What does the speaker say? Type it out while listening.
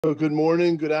Good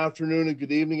morning, good afternoon, and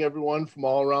good evening, everyone from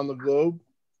all around the globe.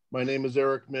 My name is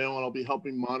Eric Mail, and I'll be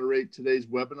helping moderate today's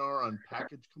webinar on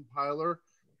Package Compiler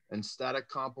and static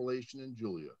compilation in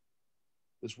Julia.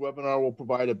 This webinar will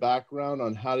provide a background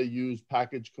on how to use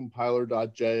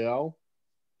PackageCompiler.jl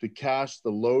to cache the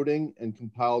loading and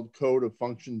compiled code of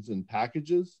functions and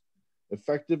packages,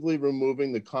 effectively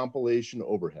removing the compilation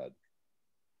overhead.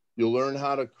 You'll learn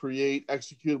how to create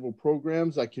executable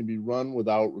programs that can be run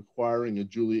without requiring a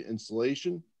Julia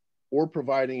installation or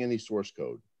providing any source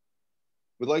code.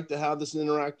 We'd like to have this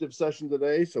interactive session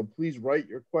today, so please write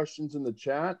your questions in the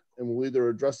chat and we'll either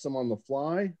address them on the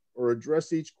fly or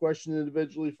address each question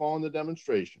individually following the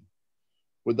demonstration.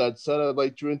 With that said, I'd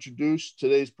like to introduce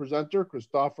today's presenter,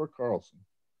 Kristoffer Carlsson.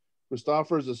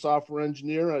 Kristoffer is a software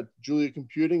engineer at Julia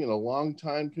Computing and a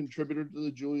longtime contributor to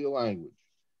the Julia language.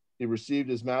 He received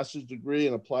his master's degree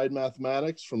in applied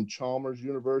mathematics from Chalmers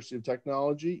University of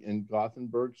Technology in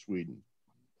Gothenburg, Sweden.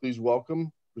 Please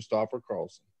welcome Kristoffer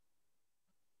Carlsson.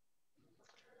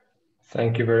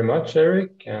 Thank you very much,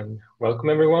 Eric, and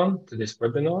welcome everyone to this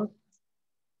webinar.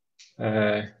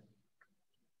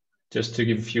 Just to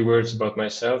give a few words about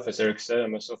myself, as Eric said,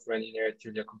 I'm a software engineer at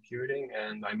Julia Computing,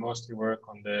 and I mostly work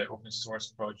on the open source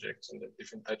projects and the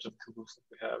different types of tools that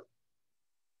we have.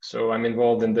 So I'm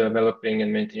involved in developing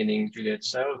and maintaining Julia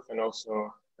itself and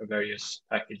also various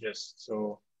packages.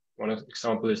 So one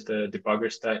example is the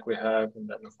debugger stack we have, and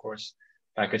then of course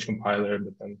package compiler,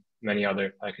 but then many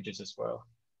other packages as well.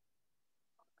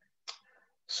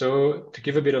 So to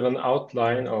give a bit of an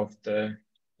outline of the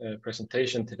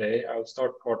presentation today, I'll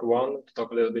start part one to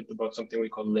talk a little bit about something we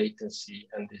call latency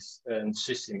and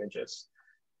sys images.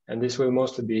 And this will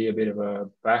mostly be a bit of a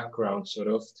background sort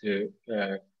of to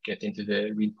get into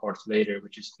the real parts later,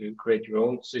 which is to create your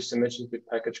own sys images with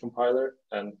package compiler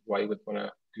and why you would want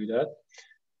to do that.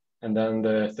 And then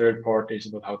the third part is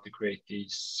about how to create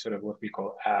these sort of what we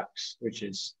call apps, which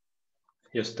is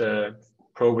just the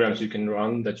programs you can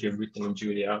run that you've written in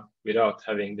Julia without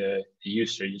having the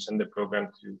user. You send the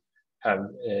program to have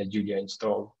Julia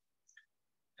installed.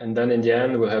 And then in the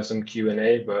end, we'll have some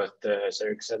Q&A, but as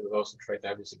Eric said, we'll also try to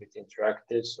have this a bit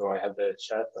interactive. So I have the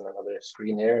chat on another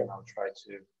screen here, and I'll try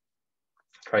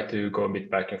to go a bit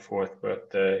back and forth.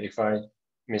 But if I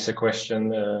miss a question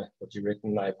that you've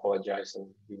written, I apologize,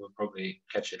 and we will probably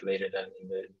catch it later than in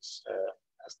this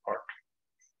last part.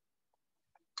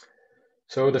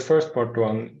 So the first part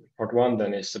one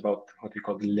then is about what we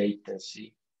call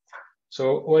latency.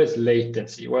 So what is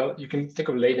latency? Well, you can think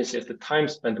of latency as the time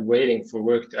spent waiting for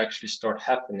work to actually start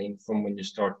happening from when you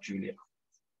start Julia.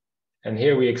 And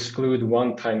here we exclude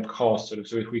one-time cost.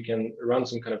 So if we can run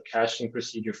some kind of caching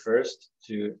procedure first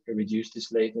to reduce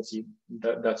this latency,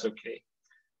 that's okay.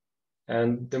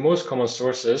 And the most common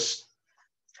sources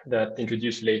that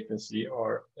introduce latency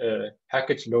are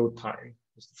package load time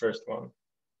is the first one.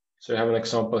 So I have an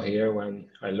example here when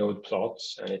I load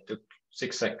plots and it took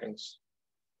 6 seconds.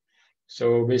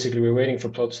 So basically we're waiting for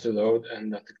plots to load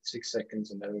and that took 6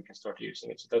 seconds and then we can start using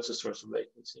it. So that's a source of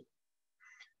latency.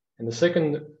 And the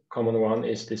second common one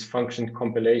is this function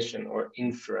compilation or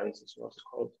inference is what it's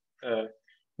called.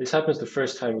 This happens the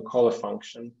first time we call a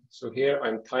function. So here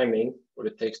I'm timing what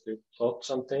it takes to plot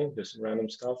something, just random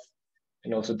stuff,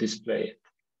 and also display it.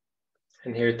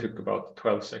 And here it took about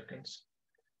 12 seconds.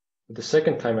 But the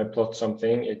second time I plot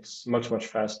something, it's much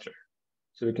faster.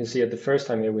 So we can see at the first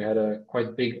time here, we had a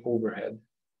quite big overhead.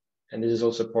 And this is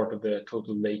also part of the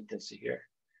total latency here.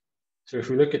 So if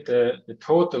we look at the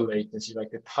total latency, like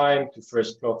the time to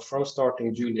first plot from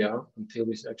starting Julia until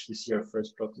we actually see our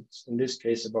first plot, it's in this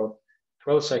case about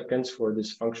 12 seconds for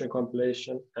this function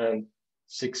compilation and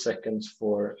 6 seconds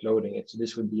for loading it. So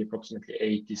this would be approximately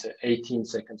 18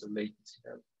 seconds of latency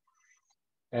then.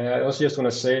 I also just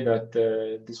want to say that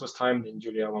this was timed in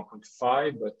Julia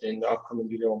 1.5, but in the upcoming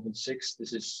Julia 1.6,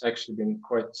 this has actually been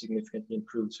quite significantly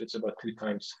improved. So it's about 2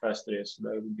 times faster. So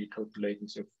that would be total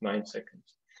latency of 9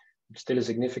 seconds. It's still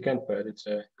significant, but it's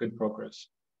a good progress.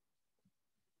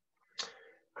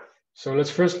 So let's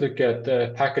first look at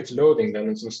package loading then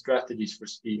and some strategies for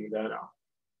speeding that up.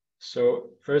 So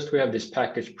first we have this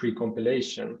package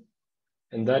pre-compilation,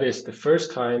 and that is the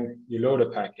first time you load a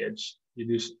package, you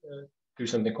do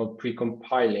something called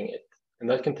pre-compiling it. And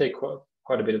that can take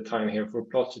quite a bit of time here. For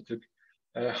plots, it took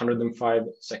 105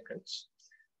 seconds.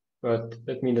 But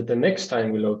that means that the next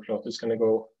time we load plot, it's going to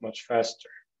go much faster.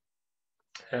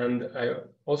 And I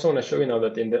also want to show you now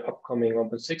that in the upcoming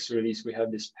 1.6 release, we have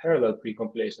this parallel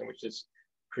pre-compilation, which is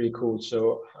pretty cool.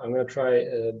 So I'm going to try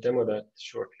demo that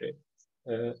shortly.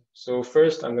 So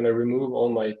first, I'm going to remove all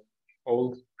my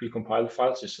old pre-compiled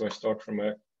files just so I start from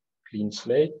a clean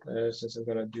slate, since I'm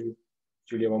going to do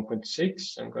Julia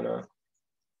 1.6. I'm gonna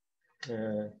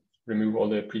remove all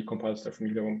the pre-compiled stuff from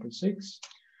Julia 1.6.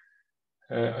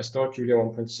 I start Julia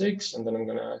 1.6, and then I'm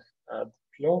gonna add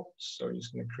plots. So I'm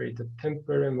just gonna create a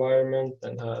temporary environment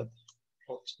and add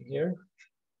plots in here.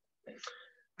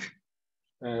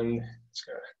 And it's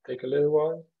gonna take a little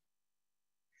while.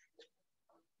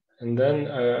 And then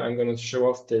I'm gonna show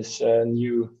off this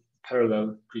new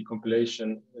parallel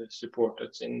pre-compilation support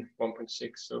that's in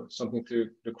 1.6, so something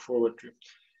to look forward to.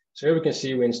 So here we can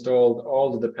see we installed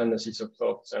all the dependencies of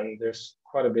plots, and there's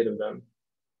quite a bit of them.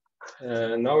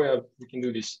 Now we can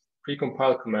do this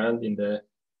precompile command in the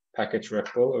package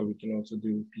repo, or we can also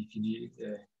do pkg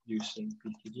using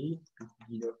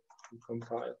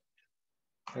pkg.precompile.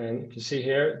 And you can see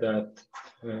here that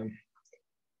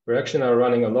we're actually now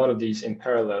running a lot of these in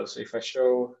parallel. So if I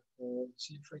show, let's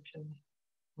see if I can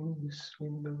move this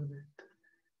window a bit.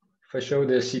 If I show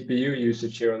the CPU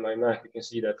usage here on my Mac, you can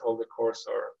see that all the cores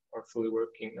are fully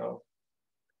working now.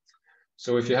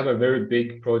 So if you have a very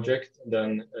big project,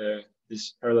 then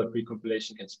this parallel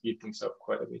pre-compilation can speed things up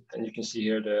quite a bit. And you can see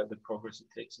here the progress it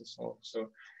takes and so on.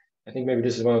 So I think maybe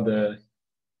this is one of the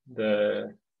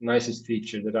nicest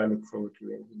feature that I look forward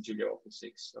to in Julia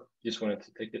 1.6. So just wanted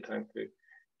to take the time to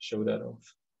show that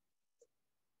off.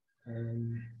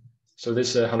 So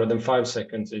this 105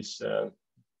 seconds is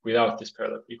without this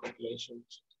parallel pre-compilation.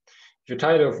 If you're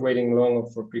tired of waiting long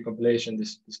for pre-compilation,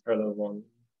 this parallel one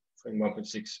in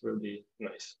 1.6 will be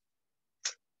nice.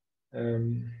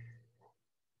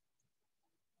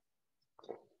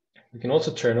 We can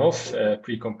also turn off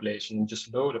pre-compilation and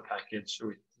just load a package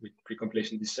with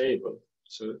pre-compilation disabled.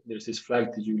 So there's this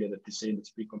flag to Julia that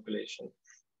disables pre-compilation.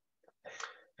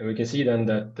 And we can see then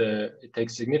that it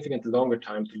takes significantly longer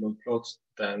time to load plots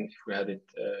than if we had it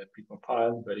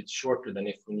pre-compiled, but it's shorter than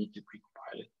if we need to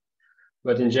pre-compile it.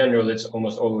 But in general, it's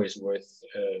almost always worth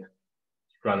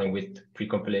running with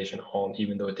pre-compilation on,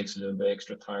 even though it takes a little bit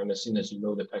extra time. As soon as you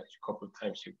load the package a couple of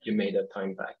times, you made that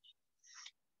time back.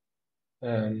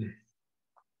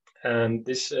 And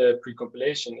this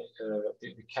pre-compilation,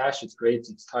 the cache it's great.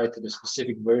 It's tied to the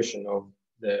specific version of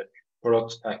the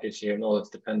products package here and all its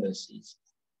dependencies.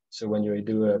 So when you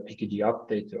do a pkg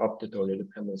update to update all your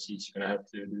dependencies, you're gonna have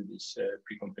to do this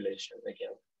pre-compilation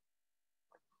again.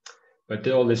 But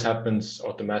all this happens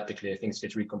automatically. Things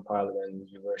get recompiled when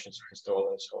new versions are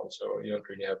installed and so on. So you don't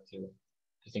really have to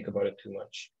think about it too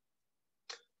much.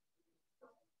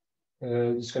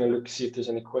 Just gonna see if there's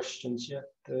any questions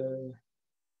yet.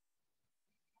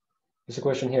 There's a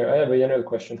question here. I have a general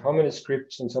question. How many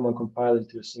scripts can someone compile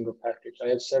into a single package? I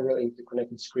have several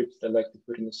interconnected scripts that I like to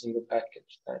put in a single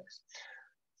package. Thanks.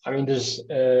 I mean, there's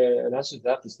an answer to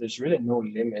that is there's really no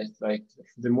limit. Like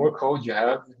the more code you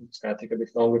have, it's gonna take a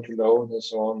bit longer to load and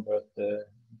so on, but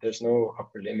there's no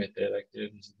upper limit there. Like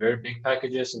there's very big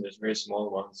packages and there's very small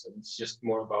ones. And it's just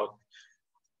more about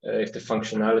if the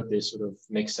functionality sort of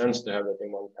makes sense to have it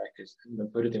in one package, then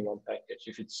put it in one package.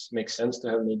 If it makes sense to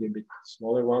have maybe a bit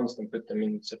smaller ones, then put them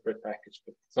in a separate package.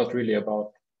 But it's not really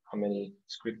about how many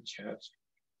scripts you have.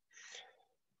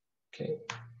 Okay.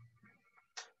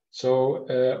 So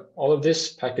all of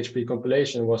this package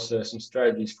pre-compilation was some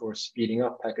strategies for speeding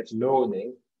up package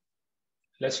loading.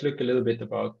 Let's look a little bit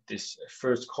about this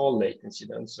first call latency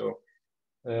then. So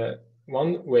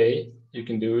one way you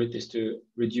can do it is to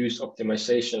reduce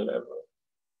optimization level.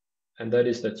 And that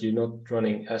is that you're not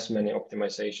running as many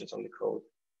optimizations on the code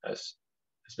as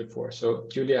before. So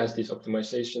Julia has these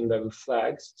optimization level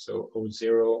flags. So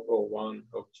O0, O1,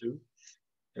 O2.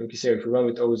 And we can say if we run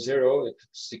with O0, it's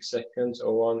 6 seconds,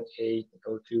 O1, 8,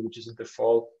 O2, which is the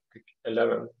default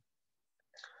 11.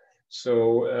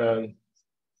 So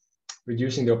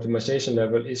reducing the optimization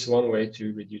level is one way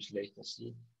to reduce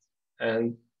latency.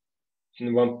 And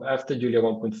after Julia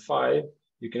 1.5,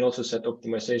 you can also set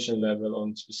optimization level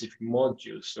on specific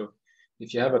modules. So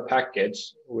if you have a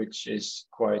package which is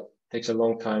takes a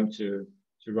long time to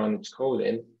run its code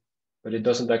in, but it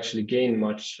doesn't actually gain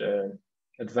much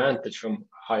advantage from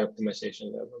high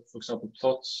optimization level. For example,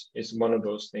 plots is one of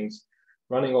those things.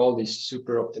 Running all these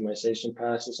super optimization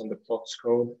passes on the plots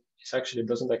code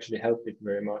doesn't actually help it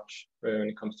very much when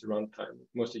it comes to runtime. It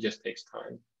mostly just takes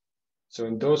time. So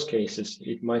in those cases,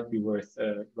 it might be worth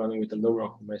running with a lower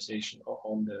optimization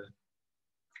on the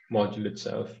module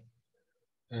itself.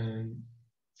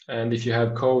 And if you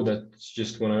have code that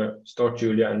just want to start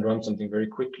Julia and run something very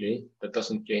quickly that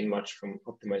doesn't gain much from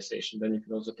optimization, then you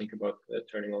can also think about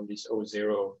turning on this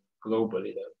O0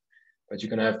 globally then. But you're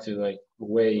going to have to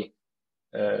weigh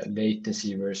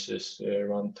latency versus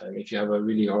runtime. If you have a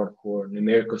really hardcore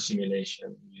numerical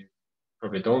simulation, you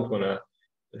probably don't want to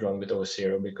run with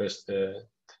O0 because the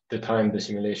the time the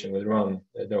simulation will run,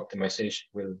 the optimization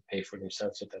will pay for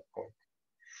themselves at that point.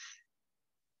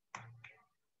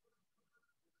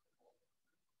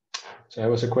 So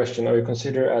there was a question, are you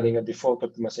consider adding a default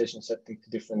optimization setting to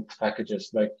different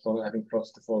packages, like having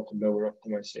plots default to lower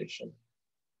optimization?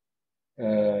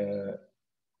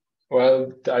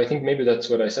 Well, I think maybe that's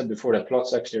what I said before, that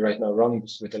plots actually right now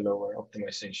runs with a lower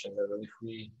optimization level. If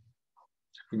we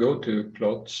go to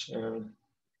plots,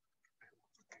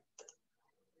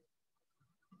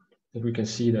 if we can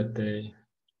see that they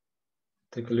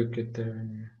take a look at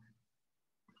their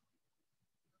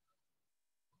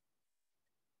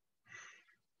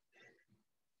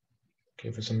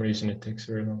okay, for some reason it takes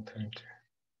a very long time to.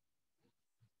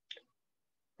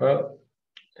 Well,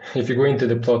 if you go into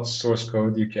the plots source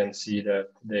code, you can see that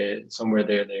somewhere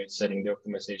there they're setting the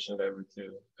optimization level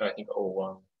to, I think,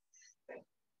 0.1.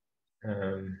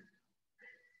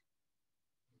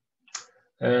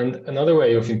 And another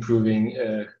way of improving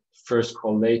first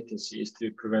call latency is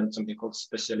to prevent something called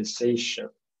specialization.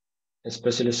 And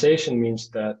specialization means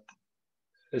that,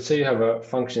 let's say you have a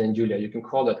function in Julia, you can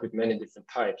call that with many different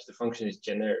types. The function is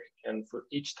generic. And for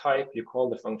each type you call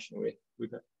the function with,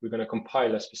 we're going to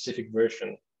compile a specific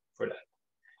version for that.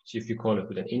 So if you call it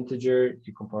with an integer,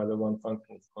 you compile the one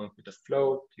function. If you call it with a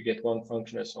float, you get one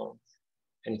function and so on.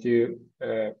 And if you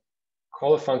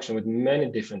call a function with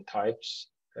many different types,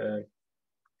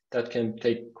 that can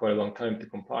take quite a long time to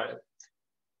compile.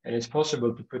 And it's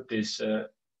possible to put this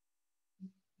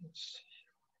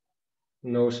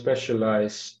no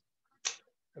specialize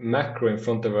macro in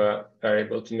front of a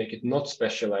variable to make it not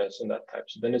specialized on that type.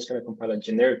 So then it's going to compile a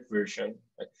generic version,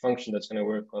 like a function that's going to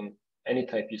work on any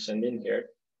type you send in here.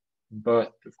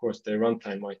 But of course, the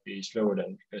runtime might be slower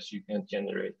then, because you can't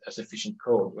generate as efficient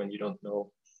code when you don't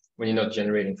know, when you're not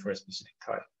generating for a specific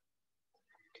type.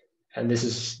 And this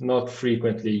is not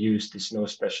frequently used, this no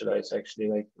specialize actually,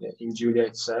 like in Julia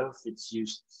itself, it's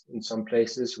used in some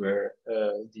places where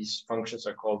these functions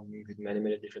are called with many,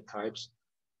 many different types.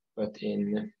 But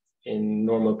in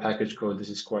normal package code, this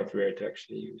is quite rare to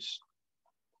actually use.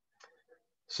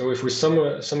 So if we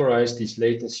summarize these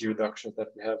latency reductions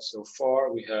that we have so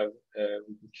far, we have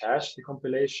we can cache the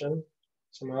compilation.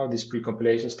 Somehow this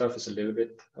pre-compilation stuff is a little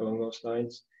bit along those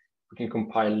lines. We can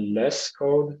compile less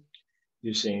code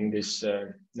using this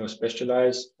no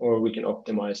specialize, or we can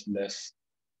optimize less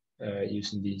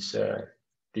using these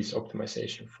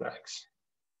optimization flags.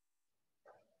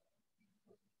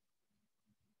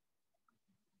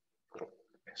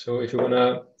 So if you want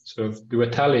to sort of do a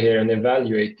tally here and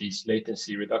evaluate these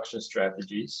latency reduction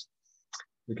strategies,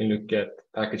 we can look at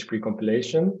package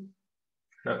pre-compilation.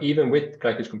 Now, even with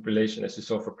package compilation, as you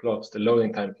saw for plots, the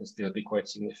loading time can still be quite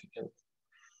significant.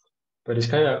 But it's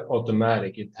kind of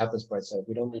automatic. It happens by itself.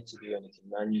 We don't need to do anything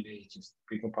manually. It just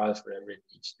pre-compiles whatever it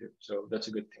needs to. So that's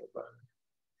a good thing about it.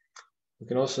 We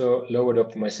can also lower the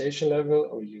optimization level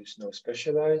or use no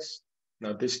specialize.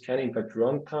 Now this can impact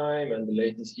runtime and the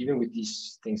latency. Even with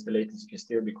these things, the latency can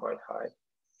still be quite high.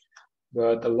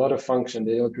 But a lot of functions,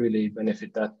 they don't really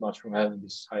benefit that much from having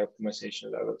this high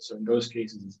optimization level. So in those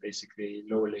cases, it's basically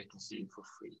lower latency for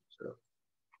free. So.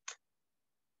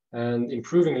 And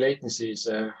improving latency is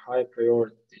a high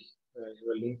priority. I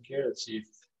have a link here. Let's see if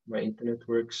my internet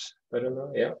works better now.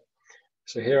 Yeah.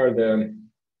 So here are the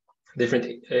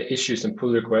different issues and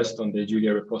pull requests on the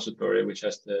Julia repository, which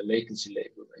has the latency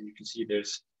label. And you can see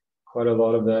there's quite a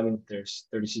lot of them. There's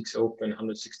 36 open,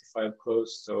 165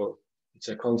 closed. So it's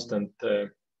a constant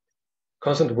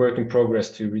work in progress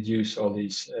to reduce all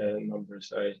these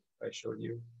numbers I showed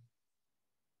you.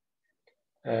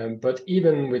 But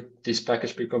even with this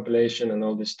package pre-compilation and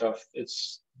all this stuff,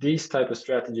 these type of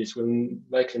strategies will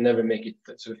likely never make it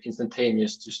sort of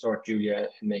instantaneous to start Julia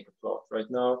and make a plot. Right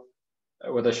now,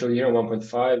 what I showed here on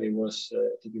 1.5, it was,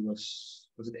 I think it was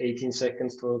it 18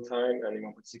 seconds total time, and in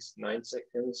 1.69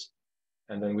 seconds.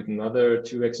 And then with another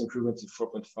 2x improvement to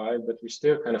 4.5, but we're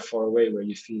still kind of far away where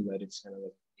you feel that it's kind of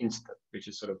like instant, which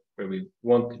is sort of where we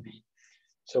want to be.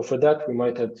 So for that, we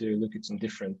might have to look at some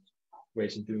different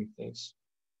ways of doing things.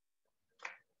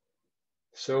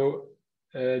 So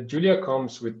Julia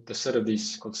comes with a set of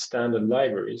these called standard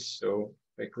libraries. So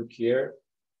if I click here,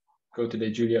 go to the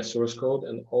Julia source code,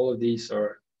 and all of these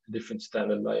are different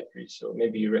standard libraries. So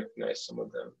maybe you recognize some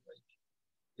of them, like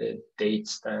the date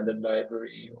standard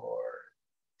library or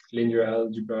linear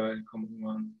algebra, common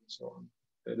one, and so on,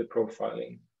 the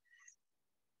profiling.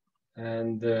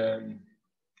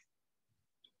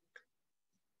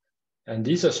 And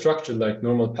these are structured like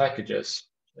normal packages.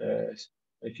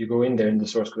 If you go in there in the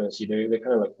source code and see, they're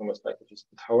kind of like normal packages.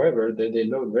 But however, they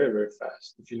load very, very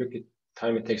fast. If you look at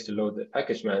time it takes to load the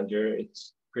package manager,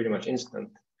 it's pretty much instant.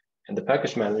 And the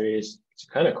package manager it's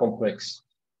a kind of complex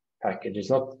package. It's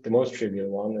not the most trivial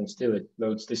one, and still it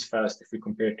loads this fast if we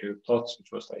compare to plots,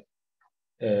 which was like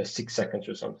 6 seconds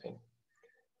or something.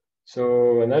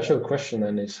 So a natural question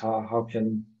then is how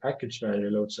can package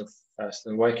manager load so fast,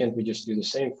 and why can't we just do the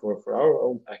same for our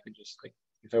own packages? Like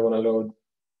if I want to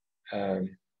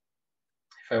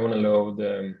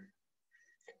load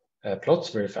plots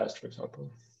very fast, for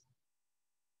example.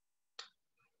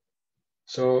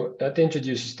 So that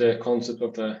introduces the concept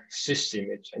of a sys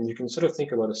image, and you can sort of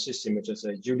think about a sys image as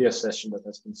a Julia session that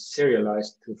has been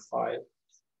serialized to a file.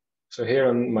 So here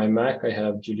on my Mac, I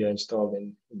have Julia installed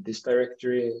in this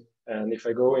directory, and if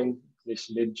I go in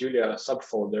this libjulia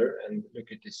subfolder and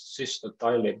look at this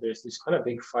sys.dylib, there's this kind of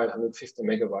big file, 150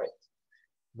 megabyte,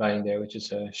 lying there, which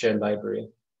is a shared library.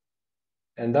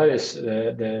 And that is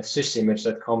the sys image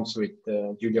that comes with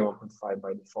Julia 1.5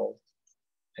 by default.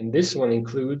 And this one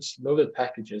includes loaded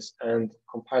packages and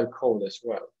compiled code as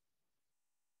well.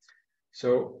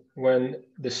 So when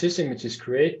the sys image is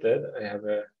created, I have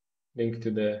a link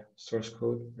to the source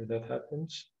code where that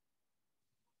happens.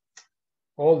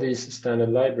 All these standard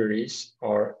libraries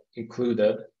are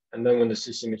included. And then when the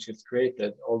sys image gets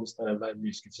created, all the standard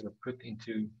libraries get sort of put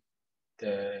into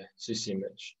the sys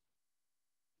image.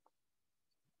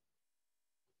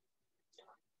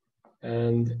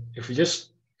 And if we just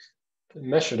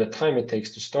measure the time it takes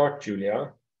to start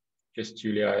Julia, just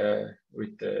Julia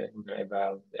with the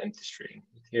eval, the empty string.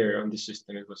 Here on this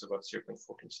system, it was about 0.14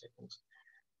 seconds.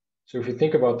 So if you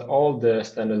think about all the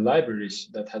standard libraries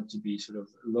that had to be sort of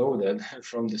loaded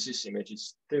from the sys image,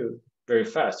 it's still very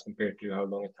fast compared to how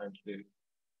long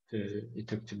it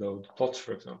took to load plots,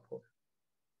 for example.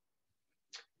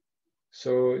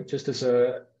 So just as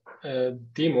a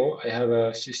demo, I have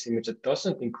a sys image that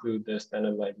doesn't include the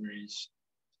standard libraries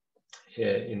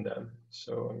here in them.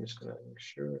 So I'm just gonna make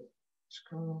sure it's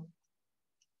gone.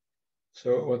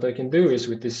 So what I can do is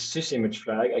with this sys image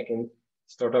flag, I can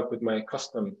start up with my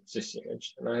custom sys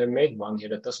image. And I have made one here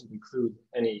that doesn't include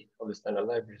any of the standard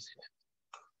libraries in it.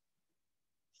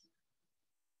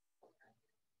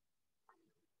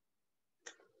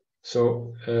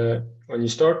 So when you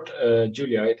start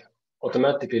Julia, it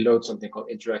automatically loads something called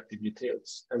interactive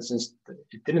utils. And since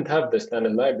it didn't have the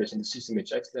standard libraries in the sys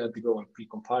image, I actually had to go and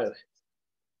pre-compile it.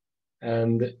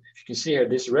 And if you can see here,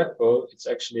 this repo, it's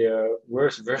actually a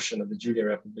worse version of the Julia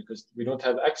repo because we don't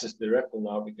have access to the repo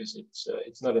now because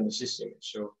it's not in the sys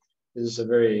image. So this is a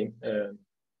very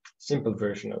simple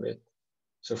version of it.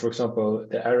 So for example,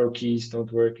 the arrow keys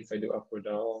don't work if I do up or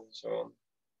down, so on.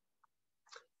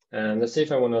 And let's say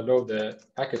if I want to load the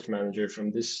package manager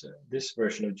from this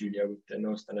version of Julia with the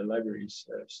no standard libraries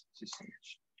sys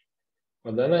image.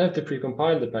 Well, then I have to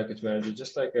pre-compile the package manager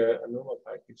just like a normal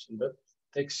package, and that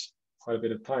takes quite a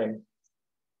bit of time.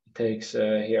 It takes,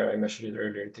 here I measured it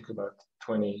earlier, it took about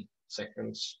 20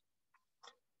 seconds.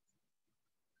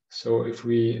 So if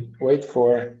we wait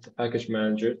for the package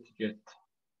manager to get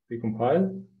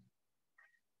precompiled,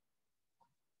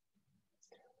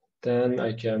 then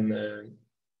I can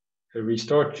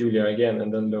restart Julia again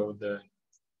and then load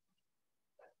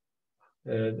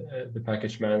the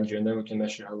package manager, and then we can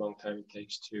measure how long time it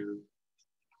takes to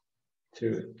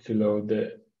load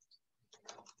the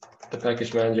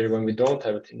package manager when we don't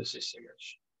have it in the sys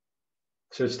image.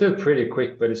 So it's still pretty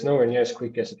quick, but it's nowhere near as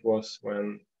quick as it was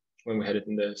when we had it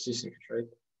in the sys image, right?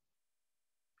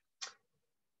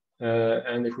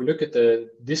 And if we look at the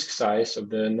disk size of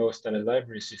the no standard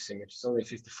library sys image, it's only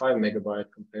 55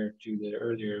 megabyte compared to the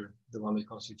earlier, the one that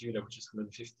comes with Julia, which is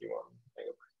 151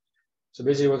 megabyte. So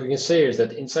basically what we can say is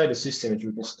that inside the sys image,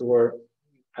 we can store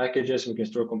packages, we can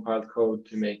store compiled code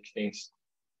to make things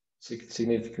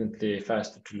significantly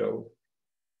faster to load.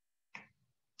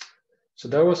 So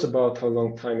that was about how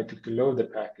long time it took to load the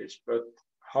package, but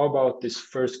how about this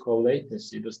first call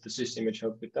latency? Does the sys image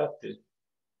help with that too?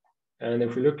 And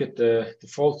if we look at the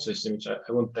default system, which I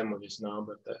won't demo this now,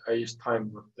 but I use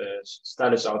time what the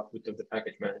status output of the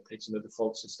package manager takes in the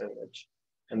default system image,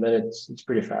 and then it's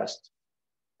pretty fast.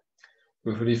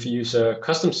 But if you use a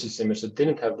custom system image that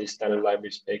didn't have these standard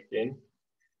libraries baked in,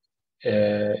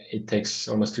 it takes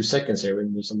almost 2 seconds here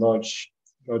when there's a large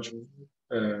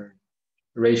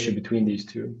ratio between these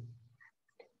two.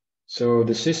 So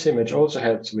the sys image also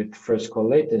helps with first call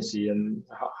latency, and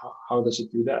how does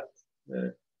it do that?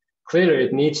 Clearly,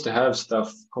 it needs to have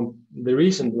stuff. The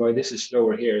reason why this is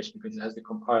slower here is because it has to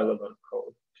compile a lot of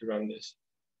code to run this.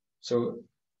 So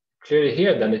clearly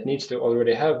here, then it needs to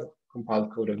already have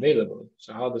compiled code available.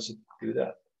 So how does it do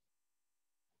that?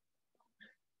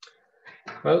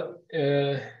 Well,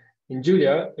 in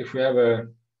Julia, if we have a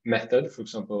method, for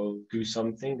example, do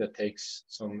something that takes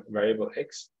some variable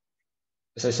x,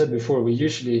 as I said before, we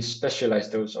usually specialize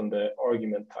those on the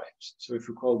argument types. So if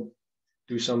we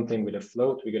do something with a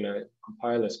float, we're going to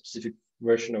compile a specific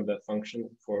version of that function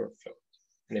for float.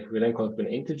 And if we then call it with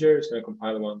an integer, it's going to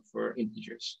compile one for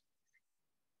integers.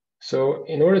 So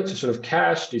in order to sort of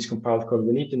cache these compiled code,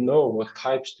 we need to know what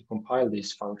types to compile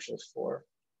these functions for.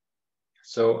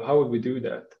 So how would we do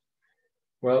that?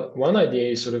 Well, one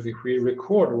idea is sort of if we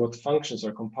record what functions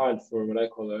are compiled for what I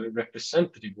call a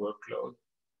representative workload.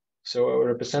 So a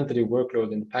representative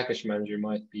workload in the package manager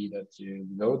might be that you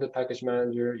load the package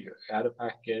manager, you add a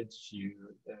package, you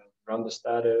run the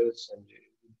status, and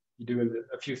you do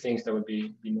a few things that would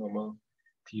be normal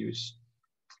to use.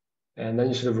 And then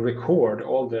you sort of record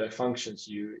all the functions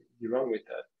you run with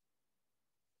that.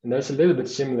 And that's a little bit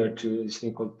similar to this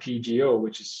thing called PGO,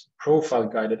 which is profile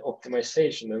guided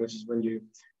optimization, which is when you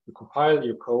compile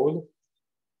your code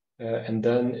and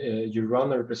then you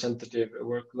run a representative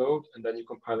workload, and then you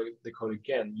compile the code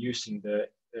again using the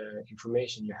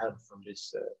information you had from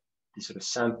this sort of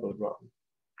sample run.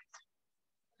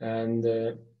 And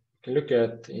you can look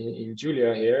at in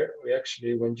Julia here, we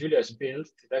actually, when Julia is built,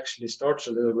 it actually starts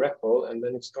a little REPL, and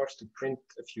then it starts to print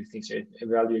a few things. It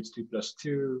evaluates 2 +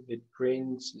 2, it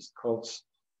prints, it calls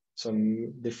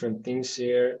some different things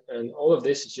here. And all of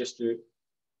this is just to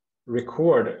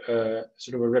record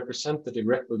sort of a representative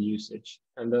REPL usage.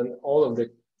 And then all of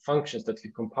the functions that we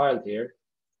compiled here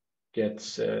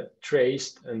gets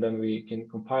traced, and then we can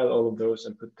compile all of those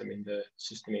and put them in the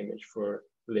system image for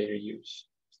later use.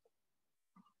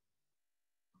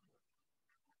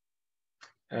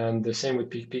 And the same with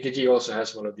PKG also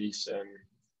has one of these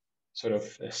sort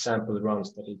of sample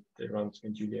runs that it runs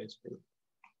when Julia is built.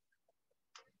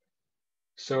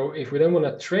 So if we then want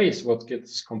to trace what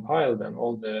gets compiled and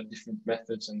all the different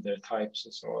methods and their types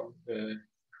and so on,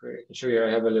 I can show you. I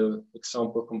have a little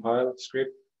example compile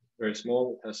script, very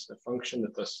small. It has a function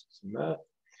that does some math.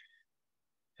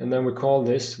 And then we call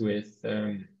this with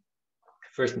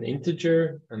first an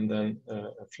integer, and then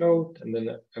a float, and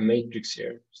then a matrix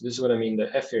here. So this is what I mean. The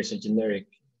f here is a generic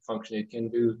function. It can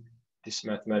do this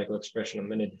mathematical expression on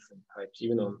many different types,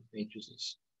 even on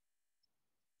matrices.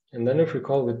 And then if we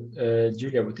call with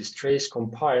Julia with this trace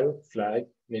compile flag,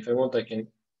 and if I want, I can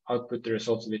output the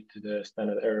results of it to the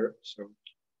standard error. So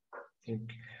I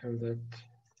think I have that.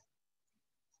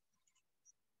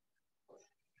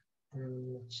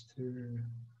 Let's do that.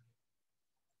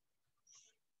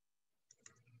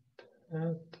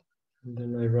 And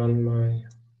then I run my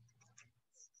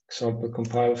example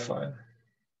compile file.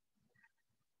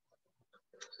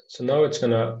 So now it's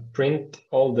going to print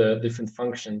all the different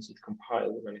functions it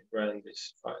compiled when it ran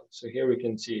this file. So here we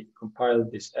can see it compiled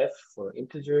this f for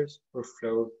integers, for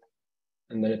float,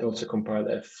 and then it also compiled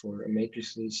f for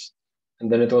matrices. And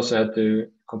then it also had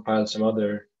to compile some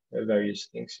other various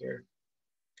things here.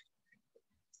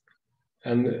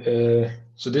 And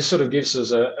so this sort of gives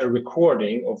us a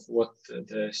recording of what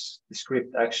the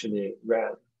script actually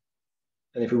ran.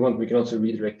 And if we want, we can also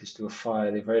redirect this to a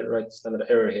file. If I write standard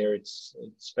error here, it's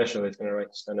special, it's going to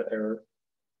write standard error.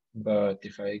 But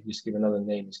if I just give another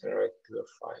name, it's going to write to a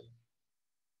file.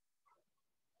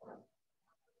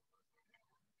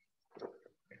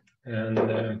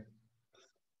 And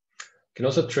can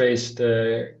also trace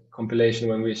the compilation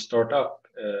when we start up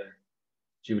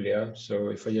Julia. So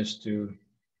if I just do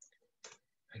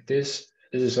like this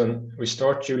is when we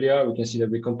start Julia. We can see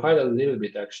that we compile a little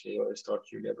bit actually when we start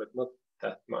Julia, but not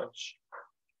that much.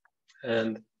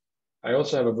 And I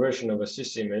also have a version of a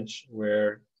sysimage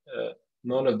where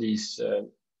none of these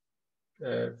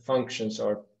functions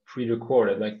are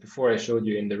pre-recorded. Like before, I showed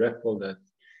you in the REPL that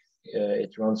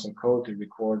it runs some code to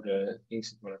record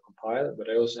things it want to compile, but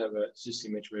I also have a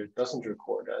sysimage where it doesn't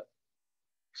record that.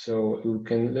 So we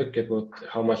can look at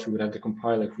how much we would have to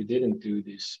compile if we didn't do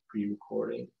this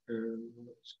pre-recording.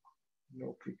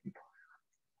 No pre-compile.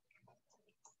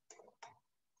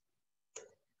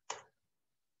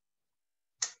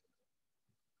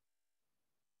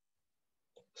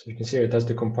 So you can see it has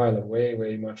to compile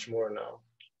way much more now.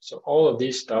 So all of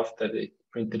these stuff that it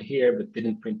printed here but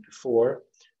didn't print before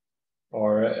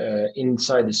are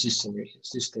inside the system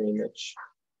image.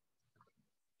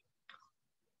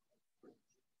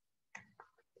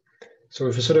 So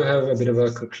if we sort of have a bit of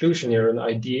a conclusion here, an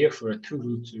idea for a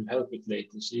tool to help with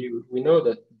latency, we know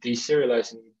that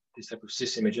deserializing this type of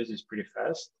sysimages is pretty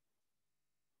fast.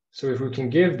 So if we can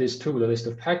give this tool a list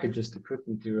of packages to put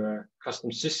into a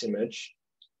custom sysimage,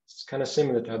 it's kind of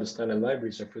similar to how the standard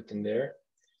libraries are put in there.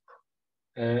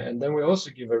 And then we also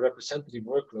give a representative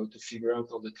workload to figure out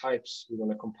all the types we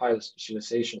want to compile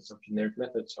specializations of generic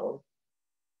methods on.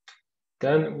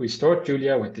 Then we start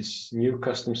Julia with this new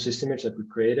custom systimage that we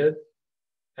created.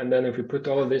 And then if we put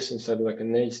all of this inside like a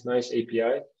nice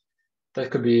API, that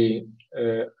could be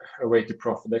a way to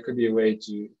profit. That could be a way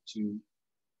to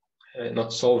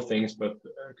not solve things, but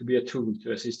it could be a tool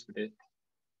to assist with it.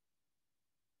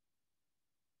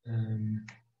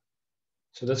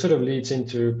 So that sort of leads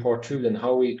into part 2, then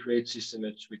how we create system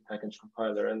edge with Package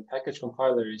Compiler. And Package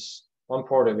Compiler is one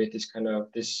part of it, is kind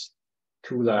of this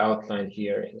tool I outlined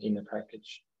here in a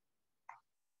package.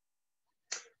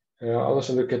 I'll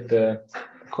also look at the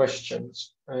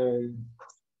questions.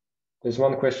 There's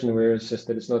one question where it says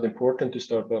that it's not important to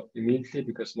start up immediately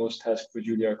because most tasks for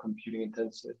Julia are computing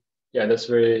intensive. Yeah, that's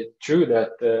very true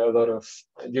that a lot of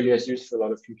Julia is used for a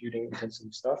lot of computing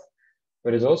intensive stuff,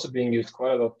 but it's also being used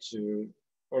quite a lot to,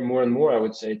 or more and more, I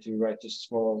would say, to write just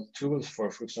small tools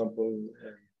for example,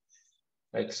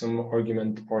 like some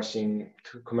argument parsing,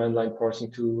 command line parsing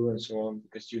tool, and so on.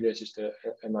 Because Julia is just a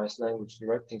nice language to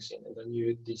write things in, and then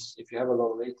if you have a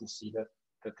long latency,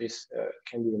 that this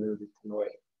can be a little bit annoying.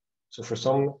 So for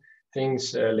some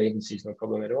things, latency is no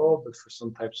problem at all, but for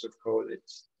some types of code,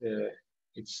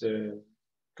 it's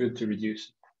good to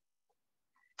reduce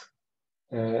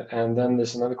it. And then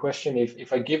there's another question: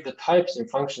 if I give the types in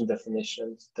function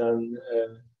definitions, then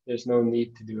there's no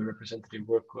need to do a representative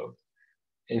workload.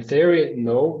 In theory,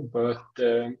 no, but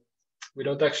we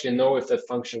don't actually know if that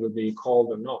function will be called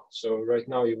or not. So right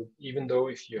now, even though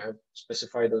if you have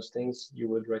specified those things, you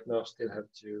would right now still have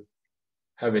to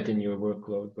have it in your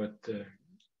workload. But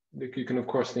you can of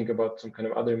course think about some kind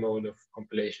of other mode of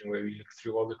compilation where you look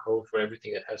through all the code for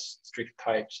everything that has strict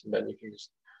types, and then you can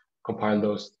just compile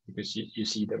those because you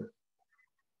see them.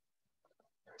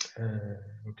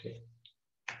 Okay.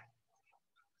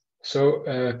 So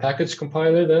package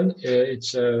compiler then,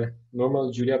 it's a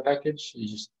normal Julia package. You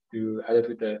just add it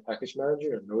with the package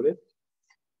manager and load it.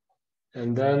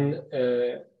 And then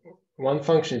one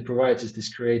function it provides is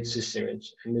this create sysimage.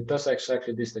 And it does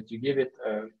exactly this, that you give it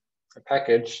a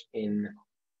package in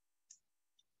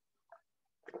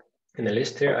a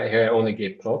list here. I only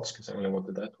gave plots because I only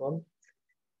wanted that one.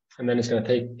 And then it's going to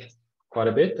take quite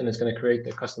a bit, and it's going to create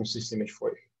a custom sysimage for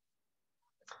you.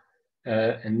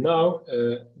 And now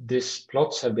these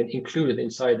plots have been included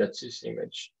inside that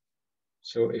sysimage.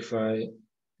 So if I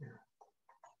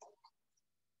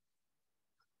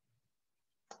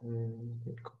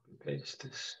copy paste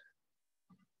this.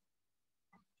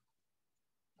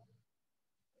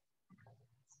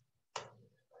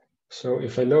 So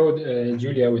if I load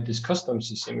Julia with this custom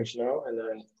sysimage now, and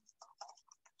I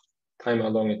time how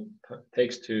long it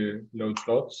takes to load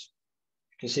plots,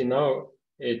 you can see now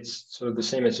it's sort of the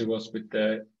same as it was with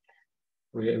the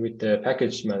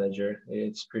package manager.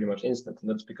 It's pretty much instant, and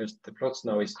that's because the plots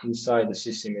now is inside the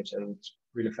sysimage, and it's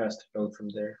really fast to load from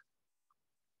there.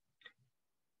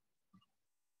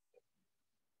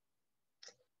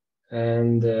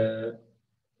 And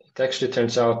it actually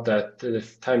turns out that the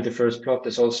time to first plot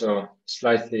is also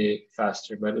slightly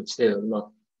faster, but it's still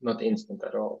not instant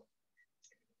at all.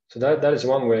 So that is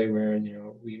one way where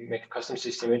we make a custom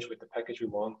sysimage with the package we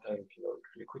want, and we can load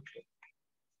it really quickly.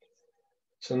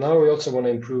 So now we also want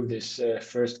to improve this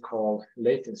first call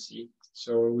latency.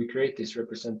 So we create this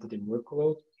representative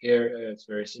workload. Here it's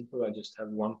very simple. I just have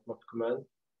one plot command,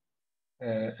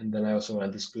 and then I also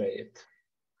want to display it.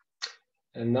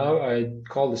 And now I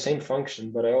call the same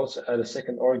function, but I also add a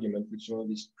second argument, which is one of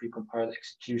these precompiled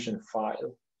execution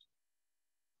file.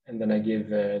 And then I give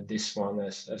this one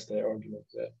as the argument.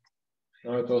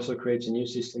 Now it also creates a new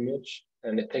sysimage,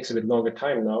 and it takes a bit longer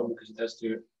time now because it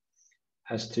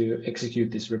has to execute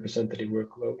this representative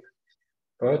workload.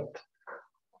 But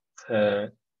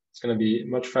it's going to be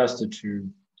much faster to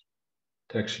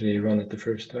actually run it the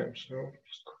first time. So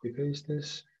just copy paste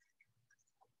this.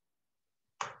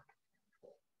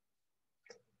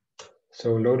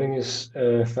 So loading is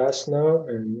fast now,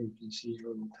 and you can see how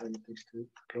long time it takes to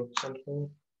plot something.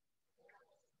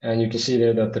 And you can see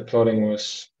there that the plotting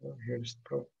was, here's the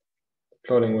plot. The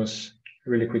plotting was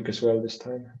really quick as well this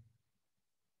time.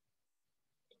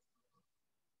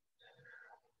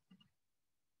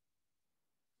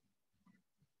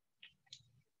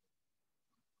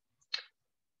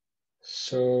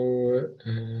 So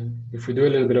if we do a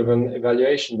little bit of an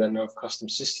evaluation then of custom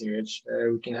sysimage,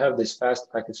 we can have this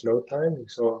fast package load time.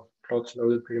 So plots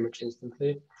loaded pretty much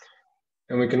instantly.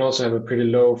 And we can also have a pretty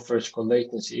low first call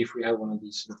latency if we have one of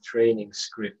these sort of training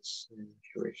scripts, if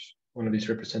you wish, one of these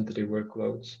representative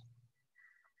workloads.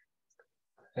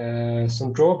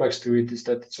 Some drawbacks to it is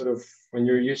that sort of when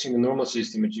you're using the normal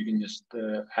sysimage, you can just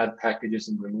add packages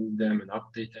and remove them and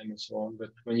update them and so on.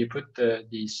 But when you put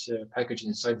these packages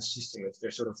inside the sysimage,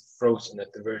 they're sort of frozen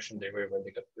at the version they were when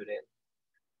they got put in.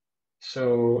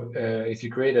 So if you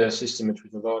create a system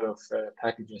with a lot of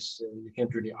packages, you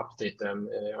can't really update them.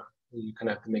 You kind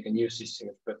of have to make a new system,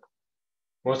 but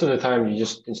most of the time you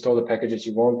just install the packages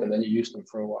you want and then you use them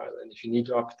for a while. And if you need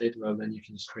to update, well, then you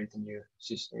can just create a new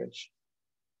system image.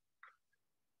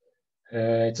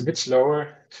 It's a bit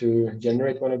slower to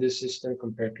generate one of these systems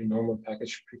compared to normal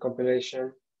package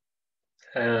pre-compilation.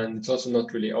 And it's also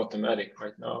not really automatic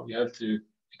right now. You have to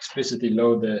explicitly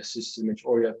load the system image,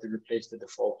 or you have to replace the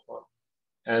default one.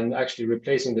 And actually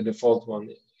replacing the default one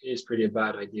is pretty a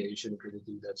bad idea. You shouldn't really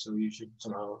do that. So you should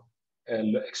somehow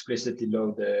explicitly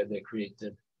load the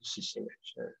created system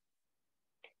image.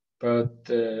 But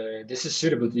this is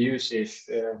suitable to use if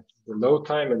the load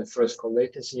time and the first call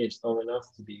latency is long enough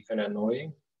to be kind of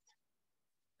annoying.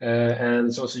 And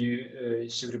it's also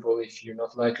suitable if you're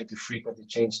not likely to frequently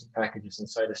change the packages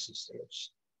inside a system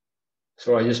image.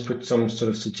 So I just put some sort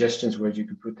of suggestions where you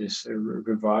could put this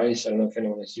revise. I don't know if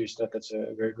anyone has used that. That's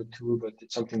a very good tool, but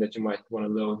it's something that you might want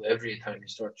to load every time you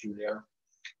start Julia.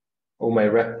 Oh, my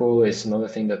REPL is another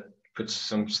thing that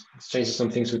changes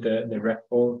some things with the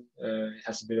REPL. It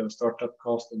has a bit of a startup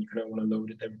cost, and you kind of want to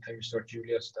load it every time you start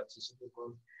Julia. So that's a good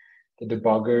one. The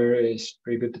debugger is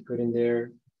pretty good to put in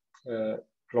there.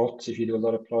 Plots, if you do a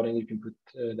lot of plotting, you can put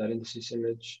that in the sys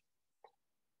image.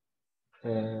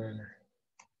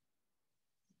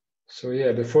 So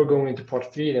yeah, before going into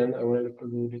part 3, then I want to look a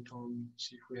little bit on,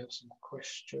 see if we have some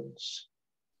questions.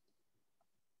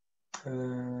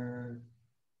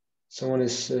 Someone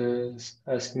is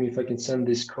asking me if I can send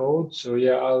this code. So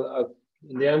yeah, I'll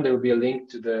in the end there will be a link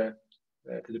to the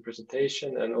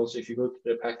presentation, and also if you go to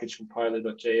the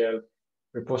PackageCompiler.jl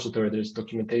repository, there's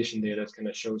documentation there that kind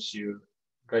of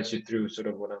guides you through sort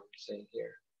of what I'm saying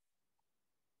here.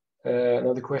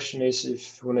 Another question is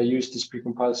if when I use this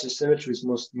precompiled system image, we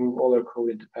must move all our code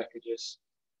into packages.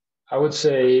 I would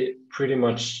say pretty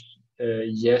much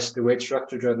yes. The way it's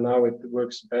structured right now, it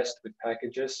works best with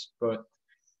packages, but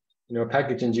you know, a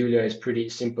package in Julia is pretty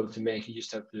simple to make. You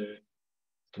just have to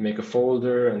make a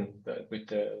folder and with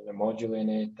the module in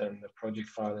it and the project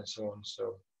file and so on.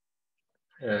 So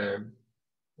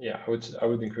yeah, I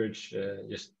would encourage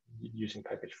just using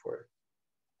package for it.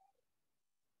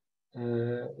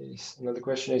 Another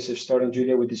question is if starting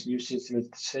Julia with this new system, it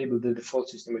disable the default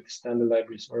system with the standard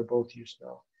libraries, or both used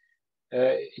now.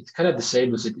 It kind of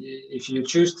disables it. If you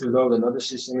choose to load another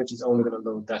system, it's only going to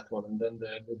load that one, and then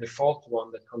the default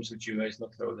one that comes with Julia is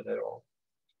not loaded at all.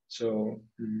 So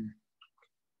you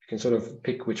can sort of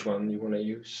pick which one you want to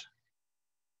use.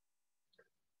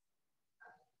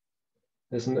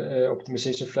 There's an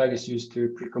optimization flag is used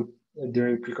to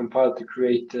during precompile to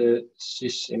create the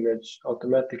sys image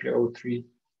automatically O3.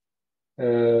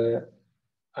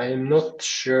 I am not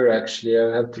sure actually.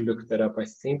 I have to look that up. I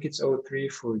think it's O3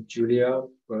 for Julia,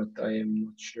 but I am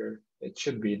not sure. It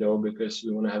should be though, because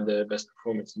we want to have the best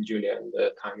performance in Julia, and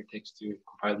the time it takes to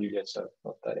compile Julia itself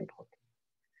not that important.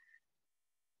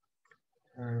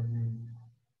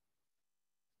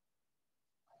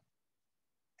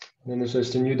 Then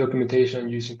there's the new documentation on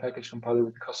using package compiler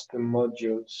with custom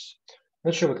modules.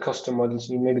 Not sure what custom modules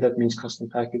mean. Maybe that means custom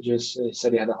packages. He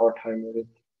said he had a hard time with it.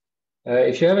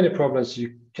 If you have any problems,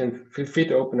 you can feel free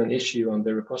to open an issue on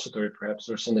the repository perhaps,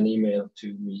 or send an email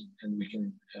to me and we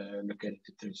can look at it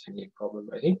if there's any problem.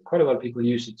 I think quite a lot of people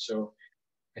use it, so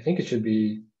I think it should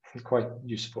be quite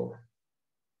useful.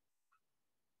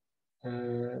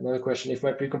 Another question, if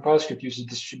my precompile script uses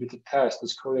distributed tasks,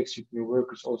 does code executing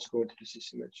workers also go into the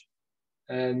sys image?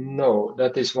 No,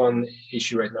 that is one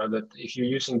issue right now, that if you're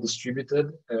using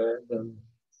distributed, then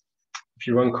if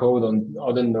you run code on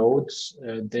other nodes,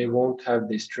 they won't have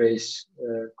this trace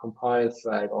compile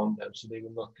flag on them, so they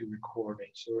will not do recording.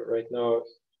 So right now,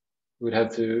 you would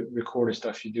have to record the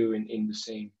stuff you do in the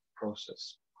same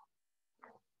process.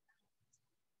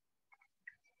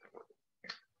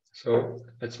 So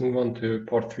let's move on to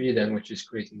part 3 then, which is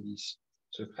creating these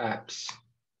sort of apps.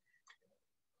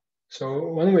 So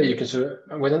one way you can sort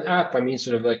of, with an app, I mean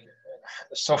sort of like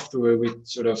a software with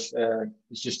sort of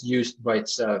is just used by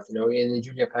itself. You know, in a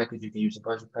Julia package, you can use a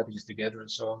bunch of packages together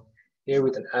and so on. Here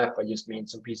with an app, I just mean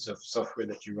some piece of software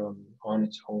that you run on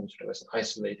its own, sort of as an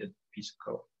isolated piece of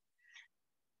code.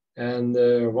 And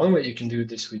one way you can do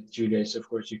this with Julia is, of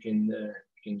course, you can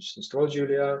just install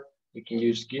Julia. You can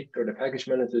use Git or the package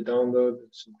manager to download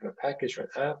some kind of package or an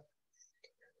app.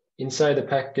 Inside the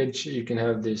package, you can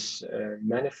have this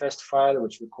manifest file,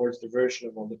 which records the version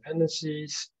of all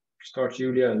dependencies. Start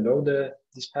Julia and load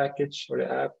this package or the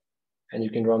app, and you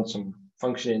can run some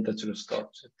function in that sort of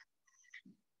starts it.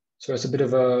 So as a bit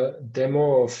of a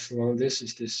demo of one of this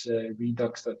is this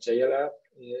redux.jl app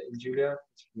in Julia.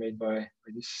 It's made by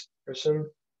this person.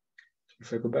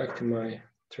 if I go back to my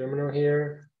terminal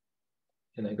here,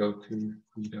 and I go to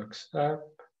Redux app,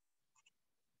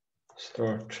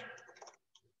 start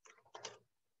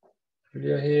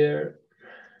Julia here,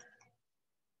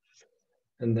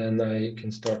 and then I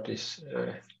can start this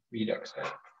Redux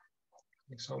app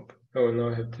example. Oh, now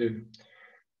I have to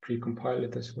pre-compile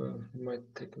it as well. It might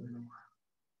take a little while.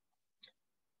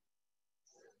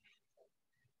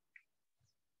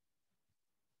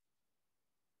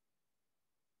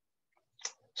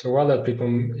 So while that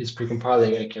is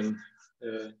pre-compiling, I can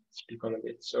speak on a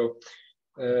bit. So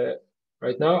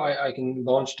right now I can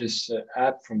launch this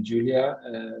app from Julia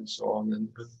and so on. And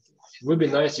it would be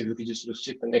nice if we could just sort of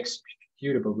ship an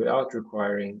executable without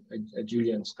requiring a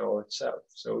Julia install itself.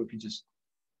 So we could just,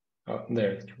 oh,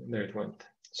 there it went.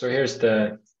 So here's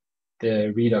the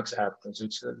Redux app. And so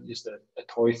it's just a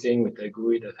toy thing with a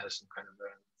GUI that has some kind of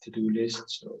a to-do list.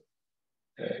 So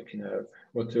you can have,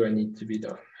 what do I need to be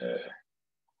done?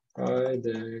 Buy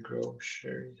the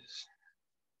groceries,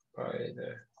 buy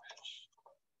the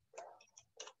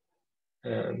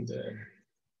and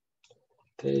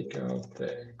take out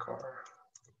the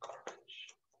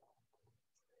garbage.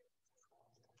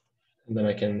 And then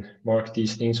I can mark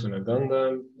these things when I've done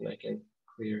them, and I can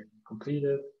clear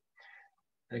completed.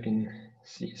 I can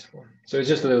see this one. So it's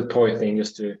just a little toy thing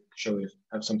just to show you,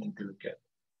 have something to look at.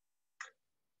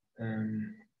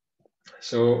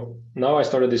 So now I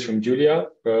started this from Julia,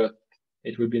 but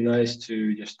it would be nice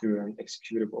to just do an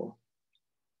executable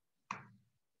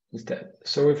instead.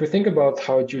 So if we think about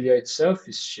how Julia itself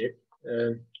is shipped,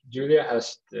 Julia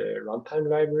has the runtime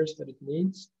libraries that it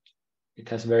needs. It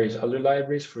has various other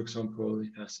libraries. For example,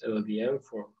 it has LLVM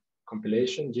for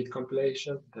compilation, JIT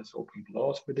compilation. It has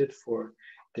OpenBLAS with it for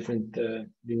different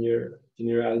linear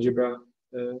algebra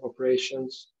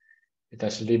operations. It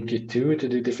has libgit2 to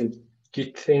do different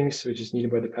Git things, which is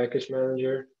needed by the package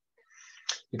manager.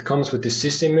 It comes with the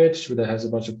sysimage that has a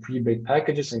bunch of pre-baked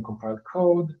packages and compiled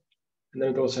code. And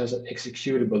then it also has an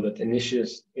executable that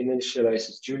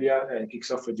initializes Julia and kicks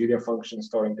off a Julia function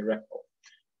starting the repo.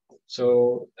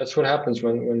 So that's what happens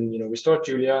when we start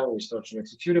Julia, we start an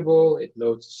executable, it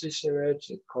loads the sysimage,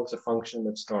 it calls a function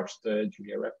that starts the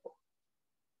Julia repo.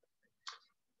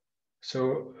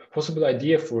 So a possible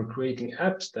idea for creating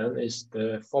apps then is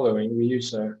the following. We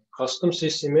use a custom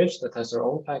sysimage that has our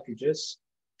own packages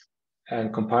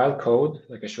and compiled code,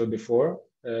 like I showed before,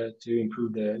 to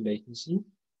improve the latency.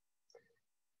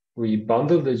 We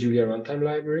bundle the Julia runtime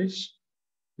libraries.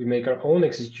 We make our own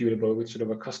executable with sort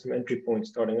of a custom entry point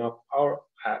starting up our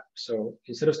app. So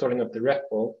instead of starting up the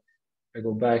repo, I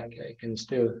go back, I can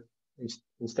still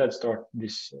instead start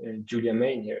this Julia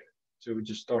main here. So we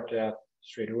just start the app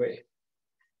straight away.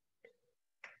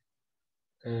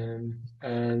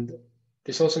 And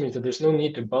this also means that there's no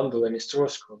need to bundle any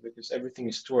source code because everything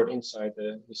is stored inside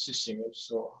the sysimage.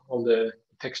 So all the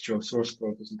textual source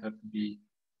code doesn't have to be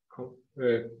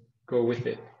go with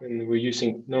it. When we're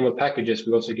using normal packages,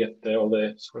 we also get all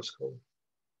the source code.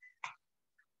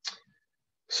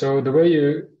 So the way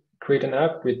you create an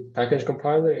app with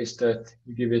PackageCompiler is that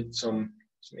you give it some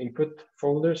input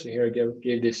folders. So here I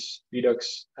gave this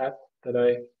Redux app that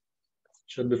I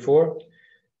showed before.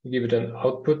 You give it an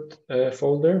output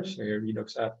folder, so here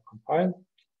Redux app compile.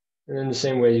 And in the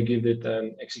same way, you give it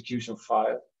an execution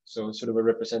file. So it's sort of a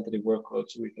representative workload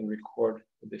so we can record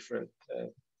the different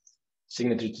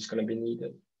signatures that's going to be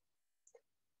needed.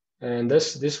 And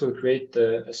this will create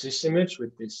a sysimage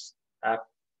with this app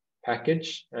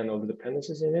package and all the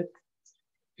dependencies in it.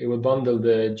 It will bundle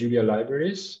the Julia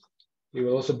libraries. It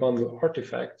will also bundle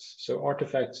artifacts. So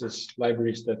artifacts is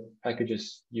libraries that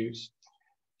packages use.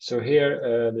 So here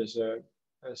there's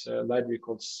a library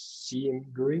called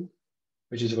CMGUI,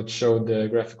 which is what showed the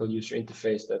graphical user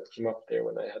interface that came up there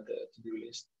when I had the to-do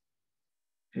list.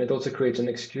 And it also creates an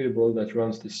executable that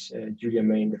runs this Julia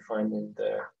main defined in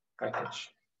the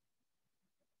package.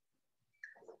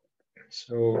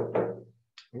 So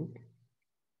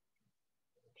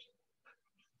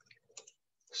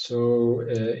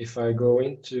if I go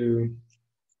into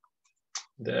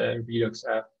the Redux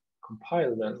app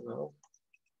compile then now,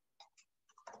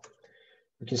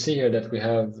 we can see here that we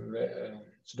have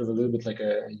sort of a little bit like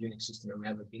a Unix system where we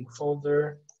have a bin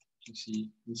folder. You can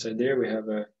see inside there we have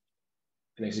an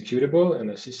executable and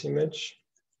a sysimage.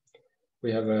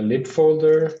 We have a lib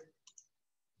folder.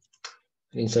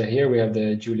 And inside here we have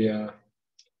the Julia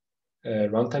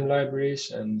runtime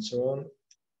libraries and so on.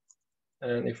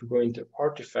 And if we go into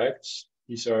artifacts,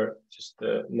 these are just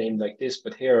named like this,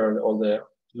 but here are all the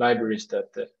libraries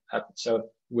that the app itself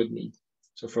would need.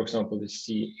 So for example, the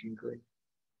CMGUI.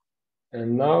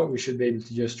 And now we should be able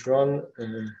to just run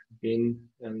bin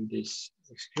and this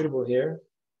executable here.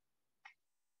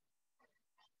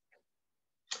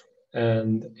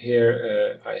 And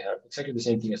here I have exactly the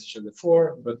same thing as I showed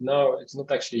before, but now it's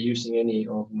not actually using any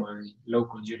of my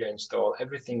local Julia install.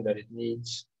 Everything that it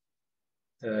needs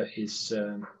is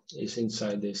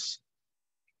inside this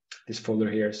folder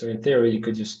here. So in theory, you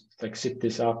could just like zip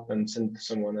this up and send it to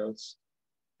someone else,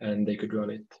 and they could run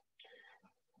it.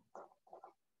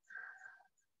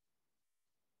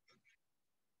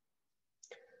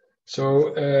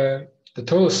 So the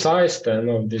total size then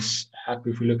of this app,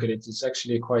 if we look at it, it's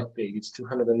actually quite big. It's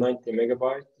 290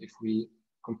 megabytes. If we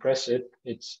compress it,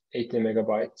 it's 80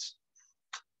 megabytes.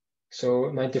 So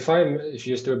 95, if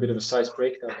you just do a bit of a size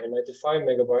breakdown here, 95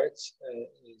 megabytes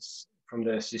is from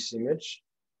the sysimage.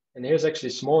 And here's actually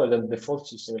smaller than the default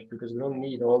sysimage because we don't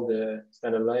need all the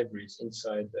standard libraries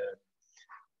inside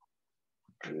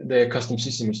the custom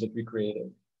sysimage that we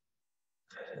created.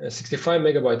 65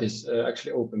 megabyte is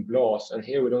actually OpenBLAS, and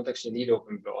here we don't actually need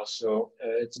OpenBLAS. So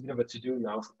it's a bit of a to-do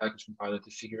now for Package Compiler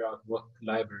to figure out what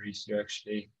libraries you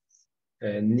actually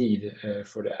need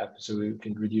for the app, so we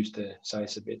can reduce the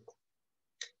size a bit.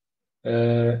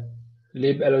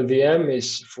 LibLLVM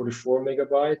is 44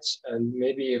 megabytes, and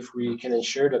maybe if we can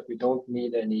ensure that we don't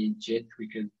need any JIT, we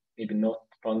could maybe not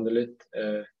bundle it.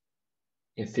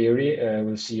 In theory,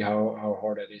 we'll see how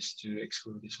hard it is to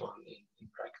exclude this one in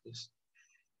practice.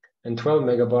 And 12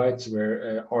 megabytes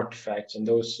were artifacts, and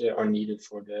those are needed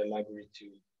for the library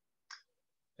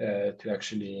to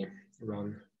actually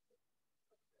run.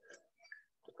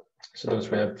 So those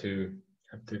we have to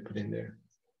put in there.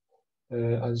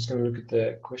 I'm just going to look at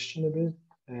the question a bit.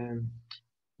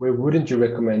 Where wouldn't you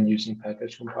recommend using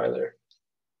Package Compiler?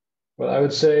 Well, I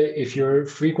would say if you're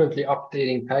frequently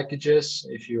updating packages,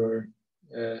 if you're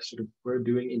we're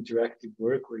doing interactive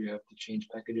work where you have to change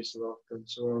packages a lot and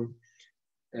so on,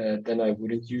 then I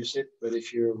wouldn't use it. But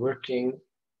if you're working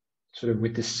sort of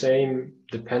with the same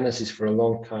dependencies for a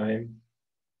long time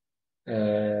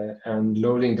and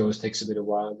loading those takes a bit of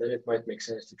while, then it might make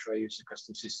sense to try use a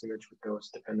custom sysimage with those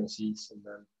dependencies, and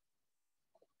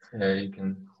then you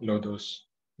can load those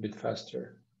a bit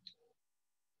faster.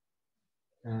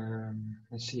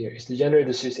 Let's see here. Is the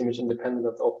generated sysimage independent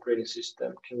of the operating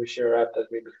system? Can we share our app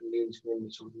that way between Linux and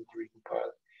Windows, or we need to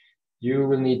recompile? You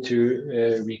will need to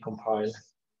recompile.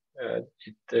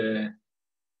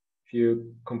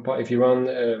 If you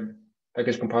run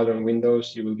Package Compiler on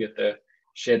Windows, you will get the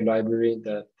shared library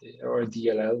that, or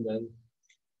DLL then,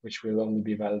 which will only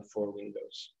be valid for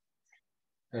Windows.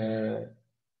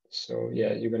 So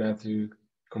yeah, you're gonna have to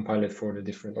compile it for the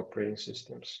different operating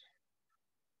systems.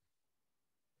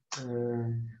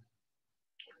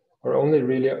 Are only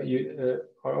really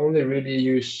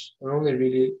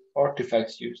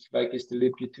artifacts used? Like, is the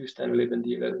libgit2 standard lib and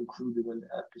DLL included when the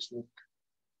app is not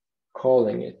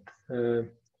calling it?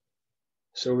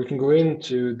 So we can go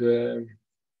into the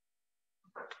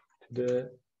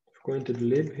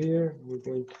lib here. We're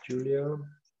going to Julia,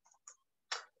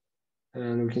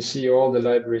 and we can see all the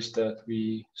libraries that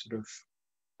we sort of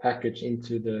package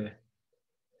into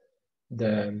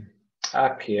the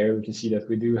app here. We can see that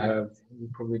we do have, we're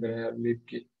probably going to have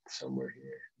libgit somewhere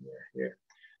here. Yeah, here.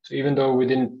 So even though we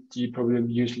didn't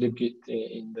probably use libgit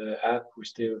in the app, we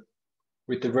still,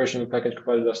 with the version of Package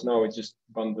Compiler does now, it just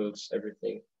bundles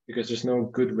everything, because there's no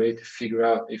good way to figure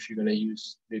out if you're going to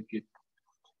use libgit.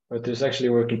 But there's actually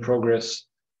a work in progress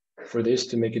for this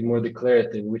to make it more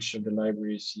declarative which of the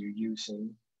libraries you're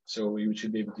using. So we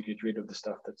should be able to get rid of the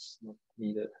stuff that's not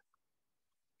needed.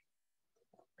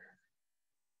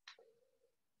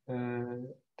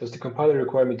 Does the compiler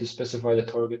require me to specify the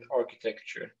target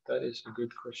architecture? That is a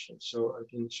good question. So I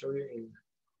can show you in,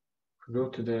 go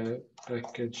to the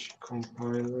package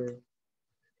compiler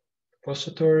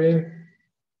repository,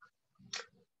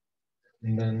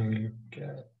 and then we look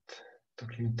at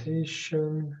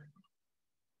documentation,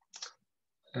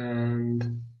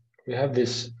 and we have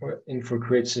this info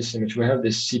create sysimage. We have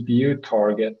this CPU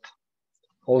target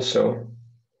also,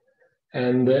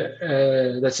 and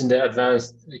that's in the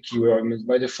advanced keyword arguments.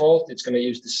 By default, it's going to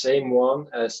use the same one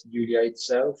as Julia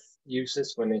itself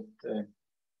uses when it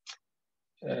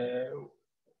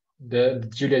the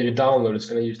Julia you download is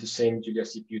going to use the same Julia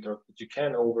CPU target, but you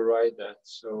can override that.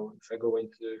 So if I go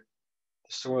into the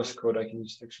source code, I can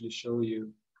just actually show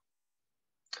you.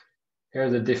 Here are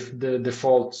the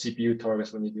default CPU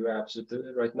targets when you do apps. So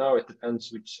right now, it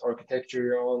depends which architecture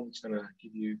you're on. It's going to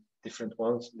give you different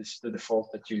ones. This is the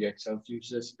default that Julia itself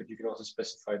uses, but you can also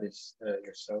specify this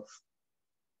yourself.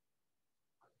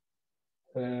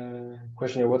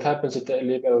 Question here, what happens if the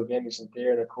libLLVM isn't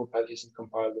there and a code path isn't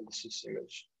compiled in the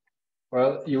sysimage?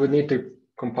 Well, you would need to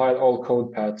compile all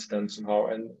code paths then somehow,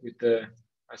 and with the,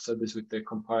 I said this with the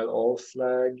compile all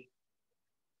flag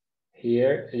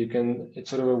here, you can, it's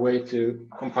sort of a way to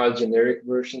compile generic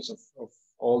versions of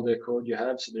all the code you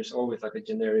have. So there's always like a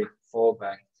generic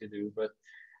fallback to do, but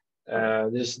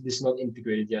this is not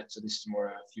integrated yet. So this is more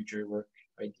a future work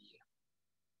idea.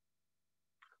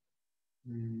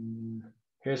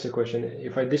 Here's a question.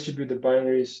 If I distribute the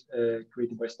binaries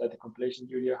created by static compilation,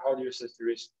 Julia, how do you assess the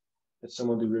risk that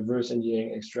someone do reverse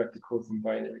engineering extract the code from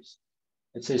binaries?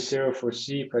 Let's say 0 for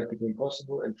C, practically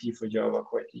impossible, and T for Java,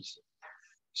 quite easy.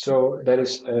 So that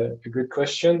is a good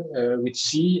question. With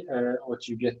C, what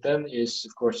you get then is,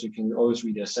 of course, you can always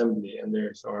read the assembly, and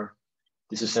there's our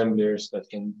disassemblers that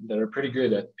are pretty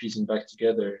good at piecing back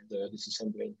together the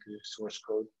disassembly into source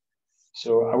code.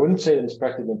 So I wouldn't say that it's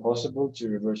practically impossible to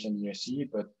reverse engineer C,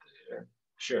 but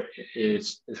sure,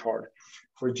 it's hard.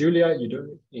 For Julia, you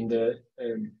do in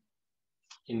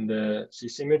the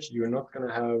sysimage, you're not going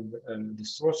to have the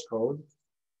source code,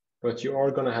 but you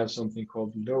are going to have something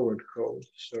called lowered code.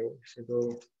 So if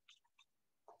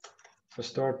I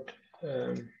start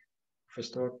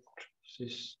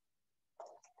this,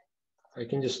 I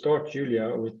can just start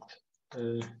Julia with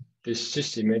this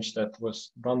sysimage that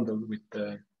was bundled with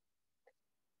the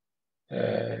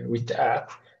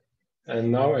app,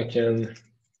 and now I can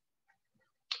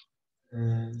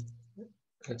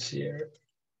let's see here.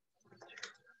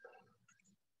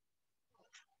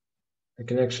 I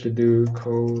can actually do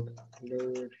code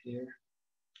load here.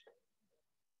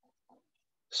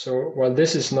 So while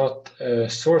this is not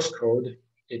source code,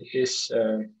 it is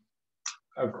a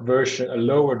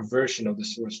lowered version of the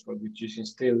source code, which you can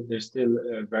still, there's still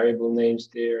variable names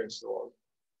there and so on.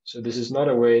 So this is not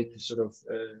a way to sort of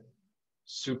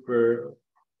super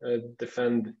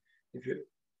defend.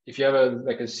 If you have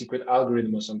a secret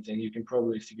algorithm or something, you can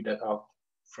probably figure that out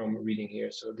from reading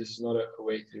here. So this is not a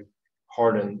way to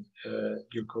harden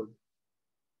your code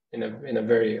in a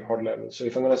very hard level. So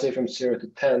if I'm going to say from 0 to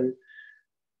 10,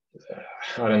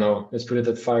 I don't know, let's put it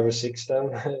at 5 or 6 then,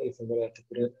 if I'm going to have to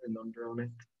put a number on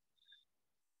it.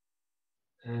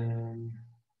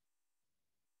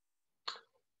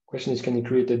 Question is, can you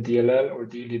create a DLL or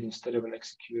DLL instead of an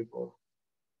executable?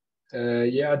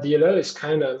 Yeah, DLL is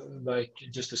kind of like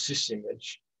just a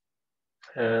sysimage,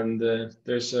 and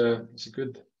there's a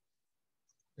good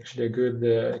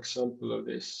example of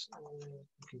this.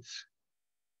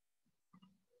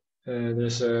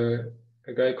 There's a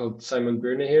guy called Simon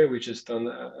Byrne here, which has done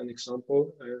an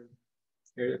example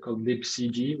here called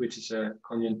libcg, which is a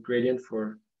conjugate gradient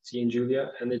for C and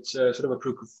Julia, and it's sort of a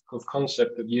proof of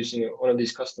concept of using one of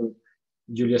these custom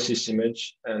Julia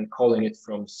sysimage and calling it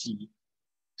from C.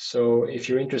 So if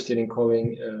you're interested in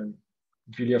calling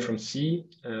Julia from C,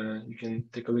 you can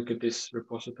take a look at this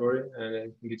repository, and I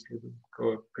think it's going to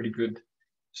go a pretty good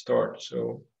start.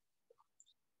 So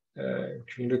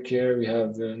if you look here, we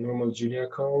have the normal Julia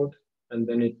code, and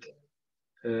then it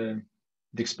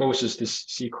exposes this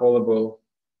C callable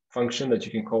function that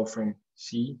you can call from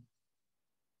C.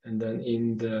 And then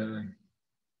in the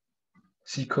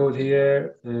C code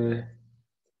here,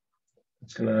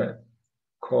 it's gonna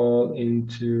call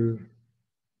into,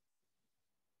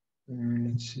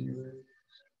 let's see,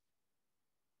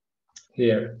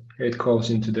 here it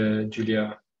calls into the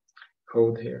Julia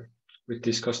code here with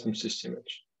this custom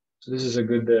sysimage. So this is a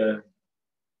good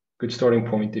starting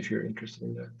point if you're interested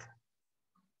in that.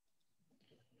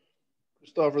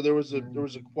 Kristoffer, there was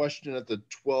a question at the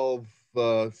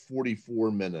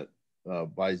 12:44 minute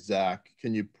by Zach.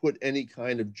 Can you put any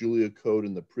kind of Julia code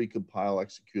in the precompile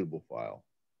executable file?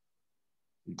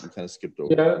 We kind of skipped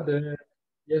over. Yeah,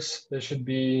 yes, there should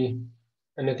be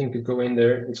anything to go in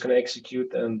there. It's going to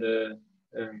execute, and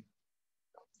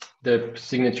the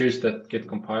signatures that get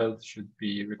compiled should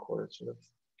be recorded. So that's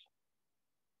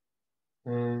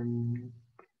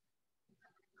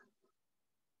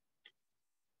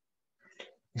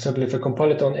example, if I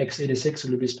compile it on x86,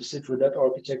 will it be specific for that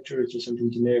architecture, or is it something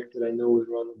generic that I know will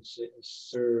run on a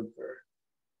server?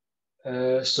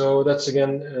 So that's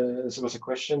again, this was a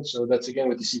question. So that's again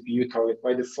with the CPU target.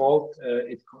 By default,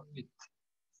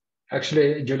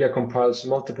 actually Julia compiles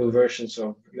multiple versions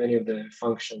of many of the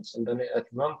functions, and then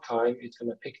at runtime, it's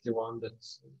going to pick the one that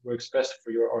works best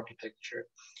for your architecture.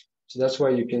 So that's why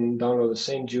you can download the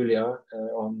same Julia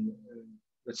on,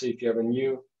 let's say if you have a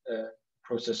new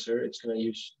processor, it's going to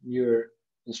use newer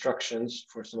instructions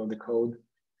for some of the code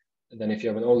than if you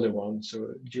have an older one.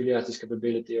 So Julia has this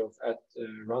capability of at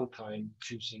runtime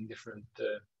choosing different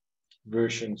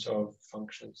versions of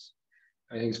functions.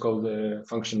 I think it's called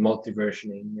function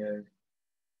multi-versioning.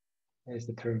 Is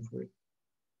the term for it.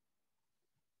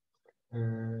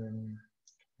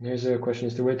 Here's a question: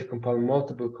 is the way to compile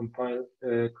multiple command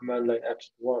line apps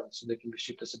at once, so they can be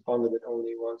shipped as a bundle with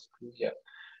only once? Yeah,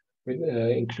 with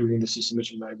including the system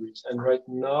image libraries. And right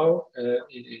now,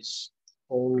 it is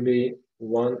only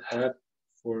one app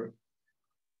for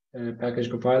package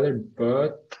compiler,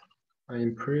 but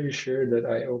I'm pretty sure that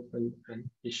I opened an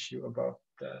issue about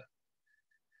that.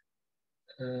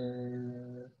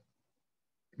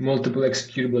 Multiple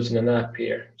executables in an app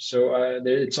here. So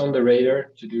it's on the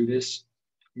radar to do this,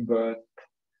 but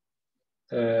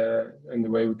and the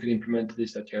way we could implement it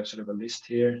is that you have sort of a list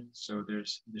here. So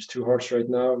there's 2 hearts right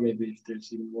now. Maybe if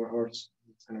there's even more hearts,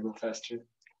 it's gonna go faster.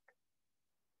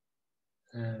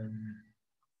 And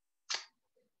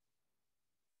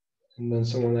then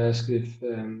someone asked if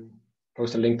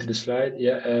post a link to the slide.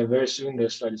 Yeah, very soon the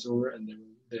slide is over, and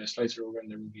the slides are over, and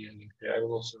there will be a link there. I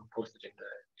will also post it in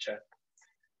the chat.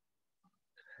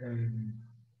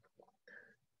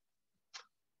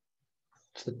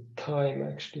 The time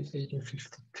actually is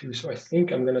 18:52, so I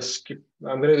think I'm gonna skip.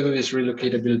 I'm gonna do this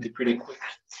relocatability pretty quick.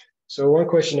 So one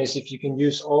question is if you can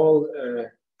use all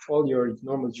your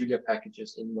normal Julia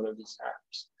packages in one of these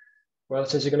apps. Well,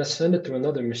 since you're gonna send it to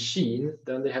another machine,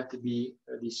 then they have to be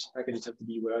these packages have to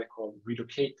be what I call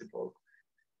relocatable,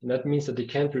 and that means that they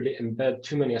can't really embed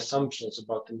too many assumptions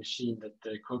about the machine that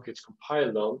the code gets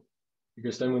compiled on,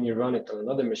 because then when you run it on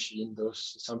another machine,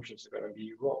 those assumptions are gonna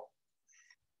be wrong.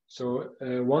 So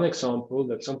one example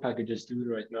that some packages do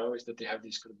right now is that they have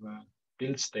this kind of a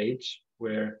build stage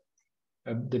where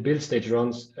the build stage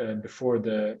runs before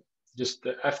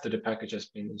after the package has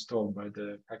been installed by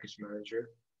the package manager.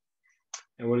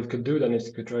 And what it could do then is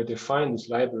it could try to find this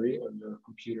library on your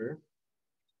computer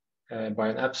by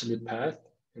an absolute path,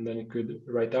 and then it could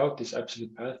write out this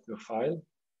absolute path to a file.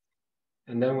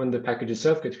 And then when the package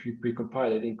itself gets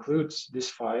precompiled, it includes this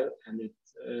file, and it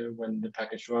when the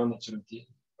package runs, it sort of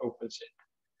opens it.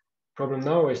 Problem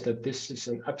now is that this is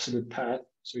an absolute path,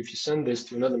 so if you send this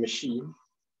to another machine,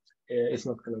 it's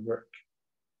not going to work.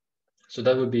 So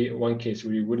that would be one case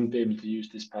where you wouldn't be able to use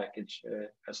this package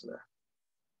as an app.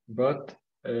 But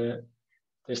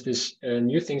there's this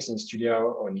new thing since Julia,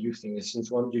 or new thing is since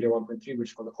Julia 1.3, which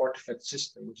is called the artifact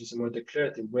system, which is a more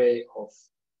declarative way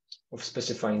of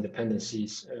specifying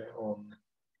dependencies on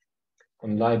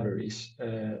libraries.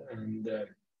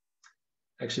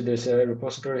 Actually, there's a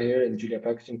repository here in Julia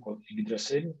packaging called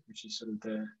Yggdrasil, which is sort of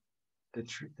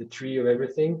the tree of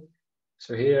everything.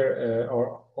 So here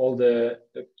are all the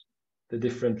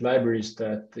different libraries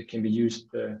that can be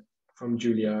used from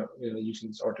Julia using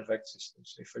this artifact system.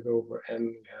 So if I go over M,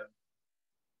 we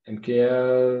have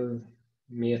MKL,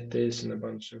 Metis, and a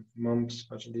bunch of mumps, a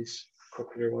bunch of these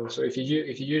popular ones. So if you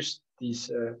use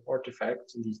these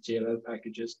artifacts and these JLL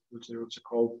packages, which are also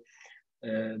called,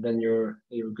 then you're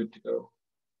good to go.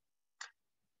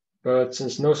 But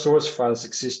since no source files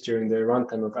exist during the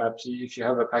runtime of apps, if you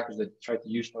have a package that tries to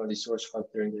use one of these source files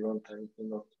during the runtime, it will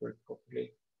not work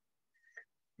properly.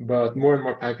 But more and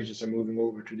more packages are moving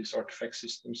over to this artifact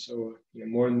system, so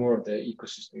more and more of the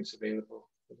ecosystem is available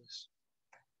for this.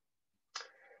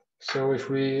 So if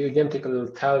we again take a little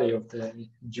tally of the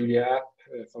Julia app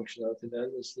functionality,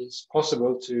 then it's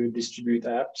possible to distribute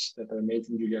apps that are made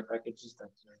from Julia packages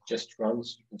that just run.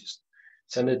 So you can just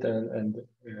send it and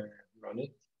run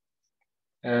it.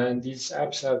 And these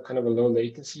apps have kind of a low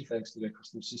latency thanks to the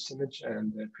custom system image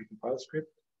and the precompiled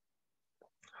script.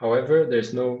 However,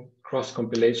 there's no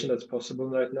cross-compilation that's possible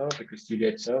right now because Julia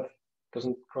itself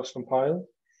doesn't cross-compile.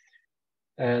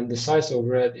 And the size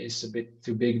overhead is a bit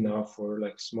too big now for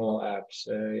like small apps.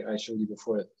 I showed you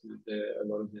before that a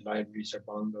lot of the libraries are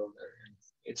bundled, and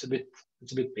it's a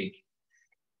bit big.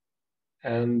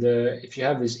 And if you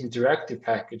have this interactive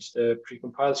package, the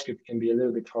precompiled script can be a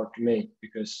little bit hard to make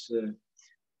because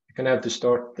you're going to have to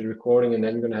start the recording and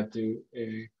then you're going to have to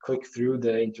click through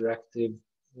the interactive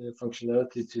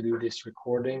functionality to do this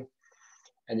recording.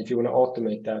 And if you want to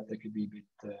automate that, that could be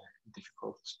a bit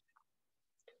difficult.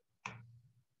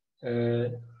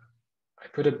 I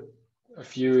put a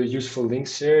few useful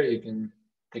links here. You can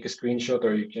take a screenshot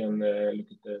or you can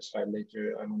look at the slide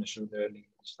later. I'm going to show the link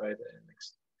to the slide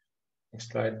next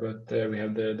slide, but we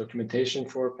have the documentation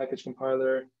for package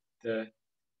compiler, the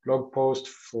blog post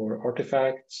for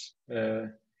artifacts,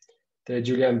 the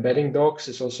Julia embedding docs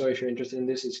is also, if you're interested in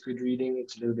this, it's good reading.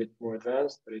 It's a little bit more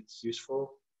advanced, but it's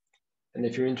useful. And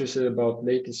if you're interested about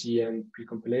latency and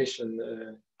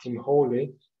precompilation, Tim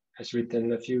Hawley has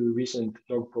written a few recent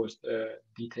blog posts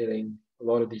detailing a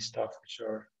lot of these stuff, which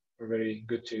are very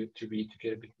good to read to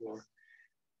get a bit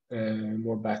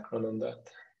more background on that.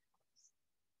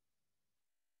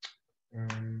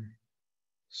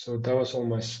 So that was all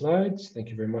my slides. Thank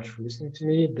you very much for listening to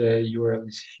me. The URL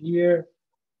is here,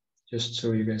 just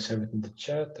so you guys have it in the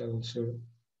chat. I'll also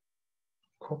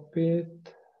copy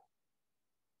it.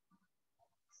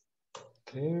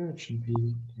 There, it should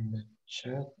be in the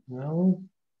chat now.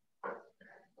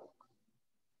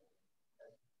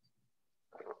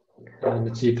 And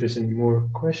let's see if there's any more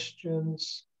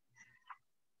questions.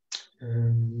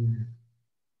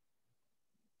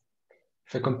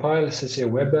 If I compile, let's say, a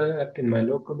web app in my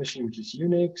local machine, which is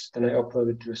Unix, then I upload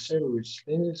it to a server, which is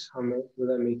Linux, how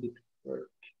will I make it work?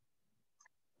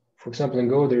 For example, in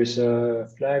Go, there is a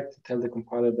flag to tell the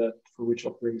compiler that for which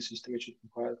operating system it should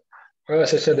compile. Well,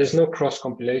 as I said, there's no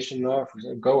cross-compilation now. For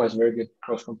example, Go has very good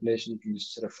cross-compilation. You can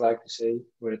just set a flag to say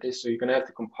what it is. So you're going to have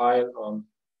to compile on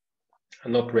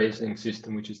an operating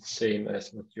system, which is the same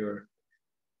as what you're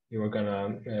going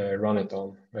to run it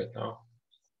on right now.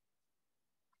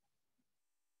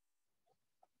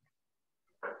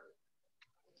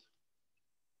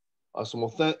 Awesome. Well,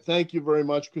 thank you very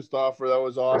much, Kristoffer. That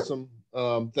was awesome.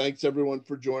 Thanks everyone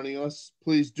for joining us.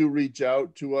 Please do reach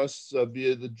out to us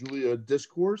via the Julia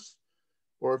discourse,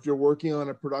 or if you're working on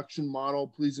a production model,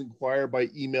 please inquire by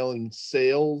emailing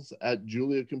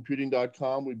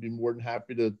sales@juliacomputing.com. We'd be more than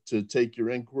happy to take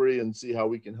your inquiry and see how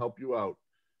we can help you out.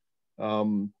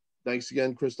 Thanks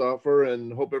again, Kristoffer,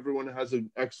 and hope everyone has an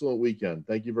excellent weekend.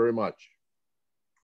 Thank you very much.